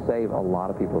 It could save a lot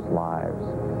of people's lives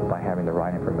by having the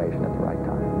right information at the right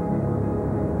time.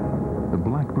 The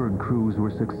Blackbird crews were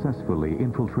successfully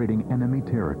infiltrating enemy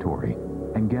territory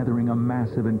and gathering a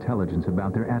massive intelligence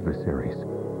about their adversaries.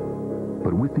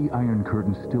 But with the Iron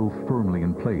Curtain still firmly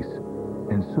in place,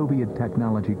 and Soviet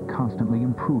technology constantly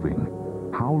improving,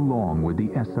 how long would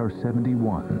the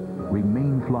SR-71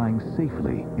 remain flying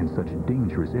safely in such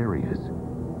dangerous areas?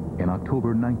 In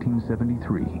October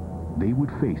 1973, they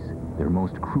would face their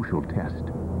most crucial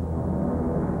test.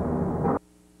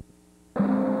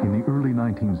 In the early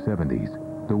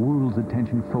 1970s, the world's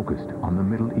attention focused on the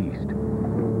Middle East.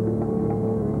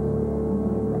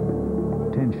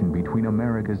 Tension between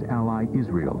America's ally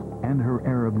Israel and her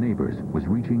Arab neighbors was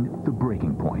reaching the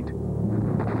breaking point.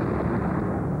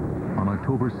 On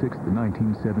October 6,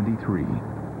 1973,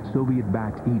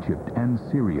 Soviet-backed Egypt and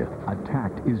Syria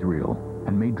attacked Israel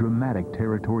and made dramatic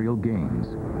territorial gains.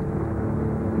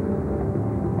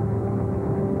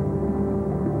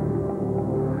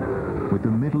 With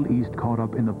the Middle East caught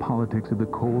up in the politics of the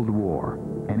Cold War,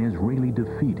 an Israeli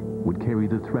defeat would carry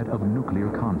the threat of nuclear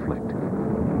conflict.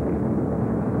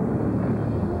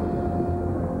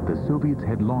 The Soviets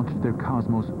had launched their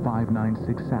Cosmos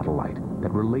 596 satellite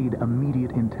that relayed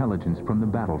immediate intelligence from the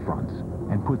battlefronts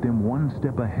and put them one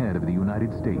step ahead of the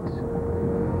United States.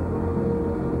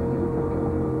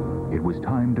 It was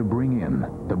time to bring in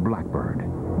the Blackbird.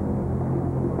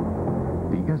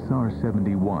 The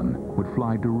SR-71 would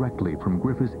fly directly from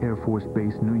Griffith Air Force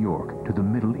Base, New York, to the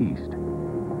Middle East.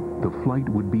 The flight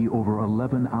would be over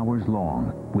 11 hours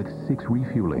long, with 6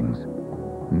 refuelings.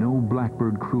 No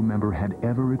Blackbird crew member had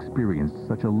ever experienced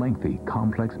such a lengthy,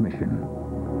 complex mission.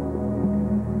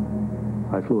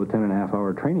 I flew a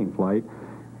 10.5-hour training flight,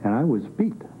 and I was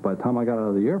beat. By the time I got out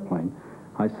of the airplane,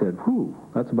 I said, whew,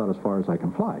 that's about as far as I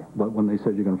can fly. But when they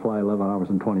said you can fly 11 hours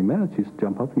and 20 minutes, you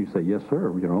jump up and you say, yes,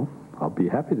 sir, you know, I'll be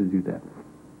happy to do that.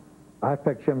 I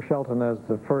picked Jim Shelton as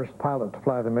the first pilot to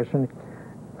fly the mission.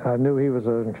 I knew he was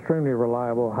an extremely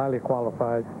reliable, highly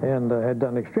qualified, and had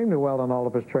done extremely well in all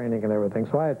of his training and everything.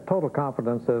 So I had total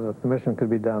confidence that if the mission could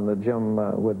be done, that Jim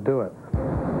would do it.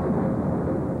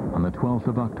 On the 12th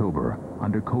of October,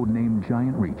 under codename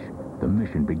Giant Reach, the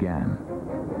mission began.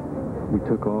 We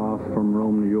took off from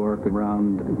Rome, New York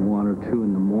around 1 or 2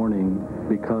 in the morning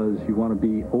because you want to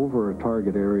be over a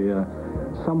target area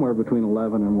somewhere between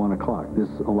 11 and 1 o'clock. This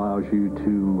allows you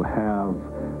to have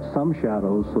some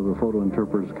shadows so the photo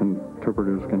interpreters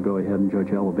can go ahead and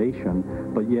judge elevation,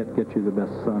 but yet get you the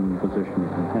best sun position you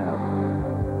can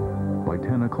have. By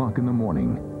 10 o'clock in the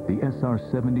morning, the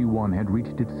SR-71 had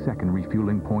reached its second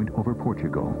refueling point over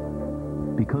Portugal.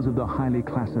 Because of the highly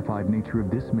classified nature of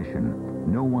this mission,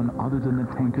 no one other than the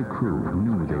tanker crew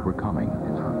knew they were coming.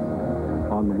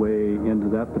 On the way into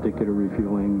that particular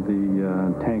refueling,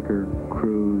 the tanker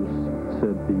crews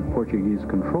said the Portuguese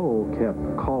control kept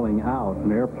calling out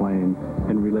an airplane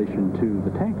in relation to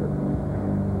the tanker.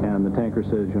 And the tanker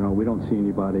says, you know, we don't see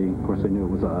anybody. Of course, they knew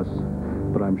it was us,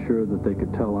 but I'm sure that they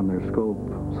could tell on their scope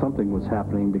something was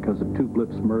happening because the 2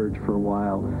 blips merge for a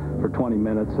while, for 20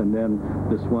 minutes, and then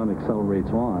this one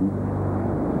accelerates on.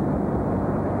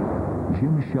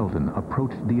 Jim Shelton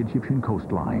approached the Egyptian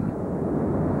coastline.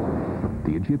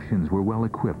 The Egyptians were well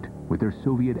equipped, with their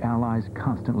Soviet allies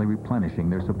constantly replenishing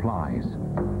their supplies.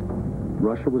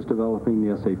 Russia was developing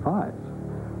the SA-5,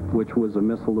 which was a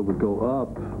missile that would go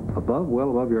up above,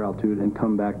 well above your altitude and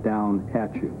come back down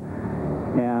at you.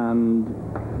 And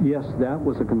yes, that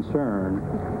was a concern.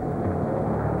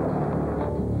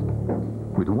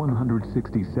 With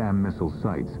 160 SAM missile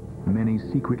sites, many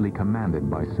secretly commanded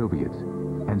by Soviets,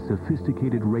 and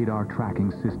sophisticated radar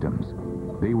tracking systems,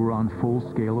 they were on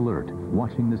full-scale alert,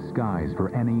 watching the skies for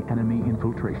any enemy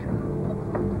infiltration.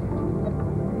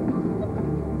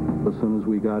 As soon as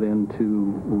we got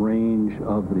into range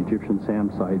of the Egyptian SAM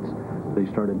sites, they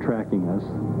started tracking us.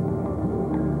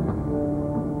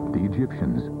 The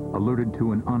Egyptians, alerted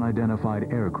to an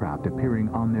unidentified aircraft appearing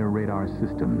on their radar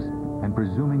systems, and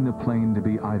presuming the plane to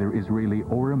be either Israeli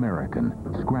or American,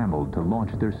 scrambled to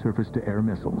launch their surface-to-air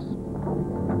missiles.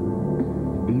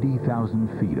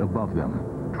 80,000 feet above them,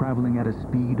 traveling at a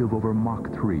speed of over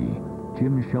Mach 3,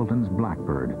 Jim Shelton's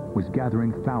Blackbird was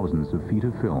gathering thousands of feet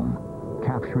of film,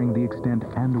 capturing the extent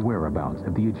and whereabouts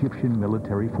of the Egyptian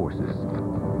military forces.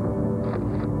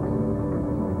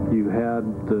 You had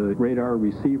the radar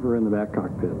receiver in the back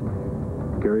cockpit.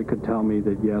 Gary could tell me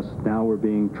that, yes, now we're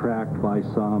being tracked by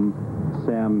some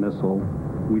SAM missile.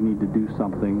 We need to do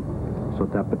something. So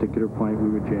at that particular point, we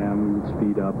would jam, we would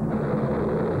speed up.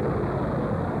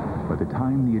 By the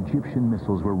time the Egyptian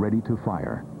missiles were ready to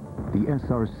fire, the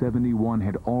SR-71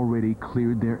 had already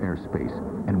cleared their airspace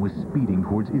and was speeding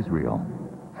towards Israel.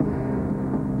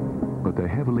 But the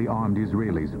heavily armed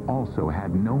Israelis also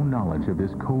had no knowledge of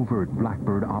this covert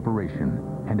Blackbird operation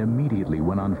and immediately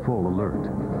went on full alert.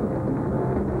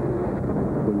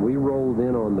 When we rolled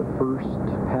in on the first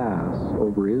pass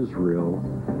over Israel,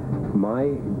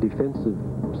 my defensive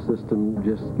system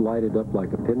just lighted up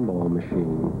like a pinball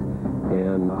machine.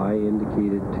 And I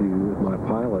indicated to my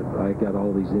pilot, I got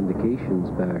all these indications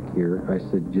back here. I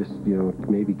said, just, you know,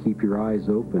 maybe keep your eyes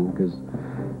open because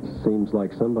it seems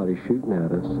like somebody's shooting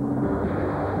at us.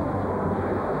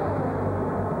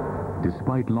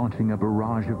 Despite launching a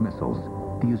barrage of missiles,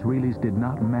 the Israelis did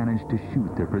not manage to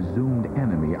shoot their presumed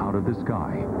enemy out of the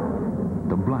sky.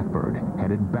 The Blackbird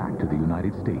headed back to the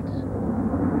United States.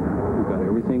 We got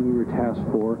everything we were tasked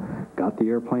for, got the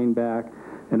airplane back,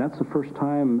 and that's the first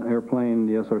time airplane,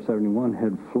 the SR71,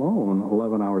 had flown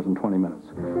 11 hours and 20 minutes.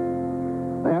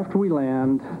 After we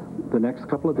land, the next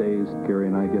couple of days, Gary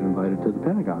and I get invited to the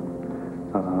Pentagon.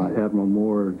 Admiral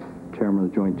Moore, Chairman of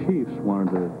the Joint Chiefs,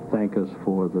 wanted to thank us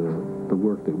for the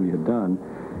work that we had done,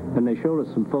 and they showed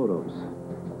us some photos.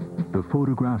 The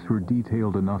photographs were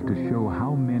detailed enough to show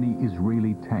how many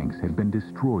Israeli tanks had been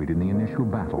destroyed in the initial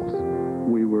battles.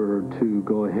 We were to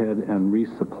go ahead and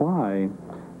resupply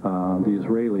the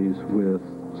Israelis with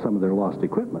some of their lost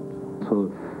equipment.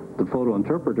 So the photo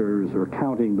interpreters are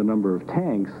counting the number of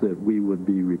tanks that we would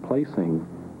be replacing.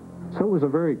 So it was a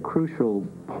very crucial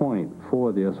point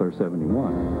for the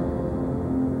SR-71.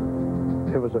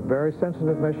 It was a very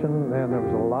sensitive mission, and there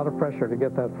was a lot of pressure to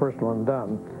get that first one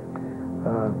done.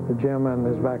 Jim and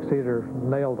his backseater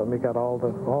nailed them. He got all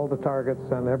the targets,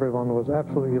 and everyone was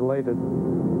absolutely elated.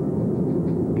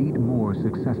 8 more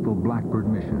successful Blackbird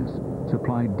missions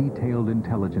supplied detailed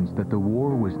intelligence that the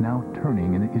war was now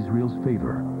turning in Israel's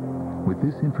favor. With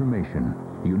this information,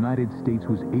 the United States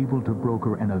was able to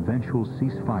broker an eventual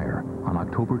ceasefire on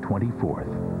October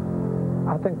 24th.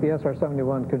 I think the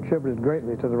SR-71 contributed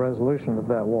greatly to the resolution of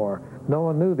that war. No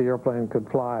one knew the airplane could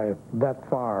fly that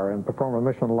far and perform a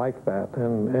mission like that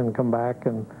and come back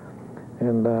and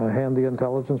hand the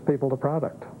intelligence people the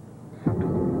product.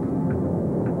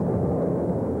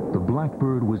 The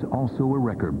Blackbird was also a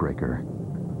record breaker.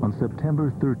 On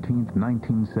September 13,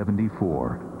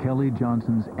 1974, Kelly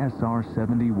Johnson's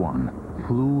SR-71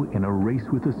 flew in a race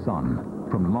with the sun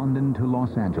from London to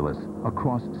Los Angeles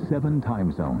across 7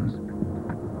 time zones.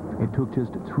 It took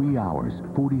just 3 hours,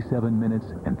 47 minutes,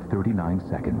 and 39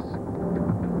 seconds.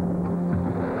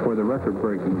 For the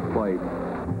record-breaking flight,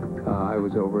 I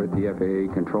was over at the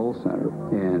FAA Control Center,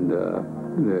 and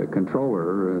the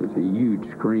controller, is a huge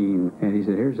screen, and he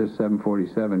said, here's a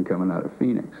 747 coming out of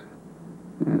Phoenix.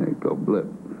 And it'd go blip.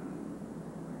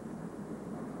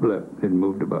 Blip. It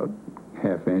moved about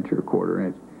 ½ inch or a quarter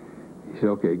inch. He said,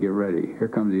 okay, get ready. Here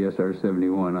comes the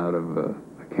SR-71 out of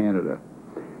Canada.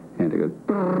 And it goes,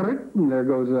 brrr, and there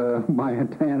goes my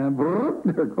antenna, brrr,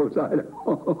 there goes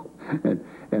Idaho.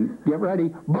 and get ready,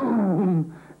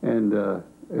 boom! And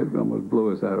it almost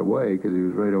blew us out of the way because he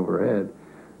was right overhead.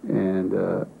 And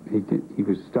he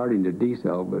was starting to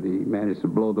decel, but he managed to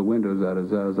blow the windows out of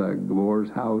Zsa Gabor's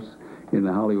house in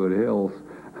the Hollywood Hills.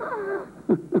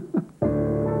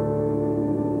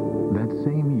 That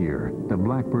same year, the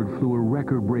Blackbird flew a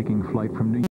record-breaking flight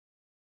from New York.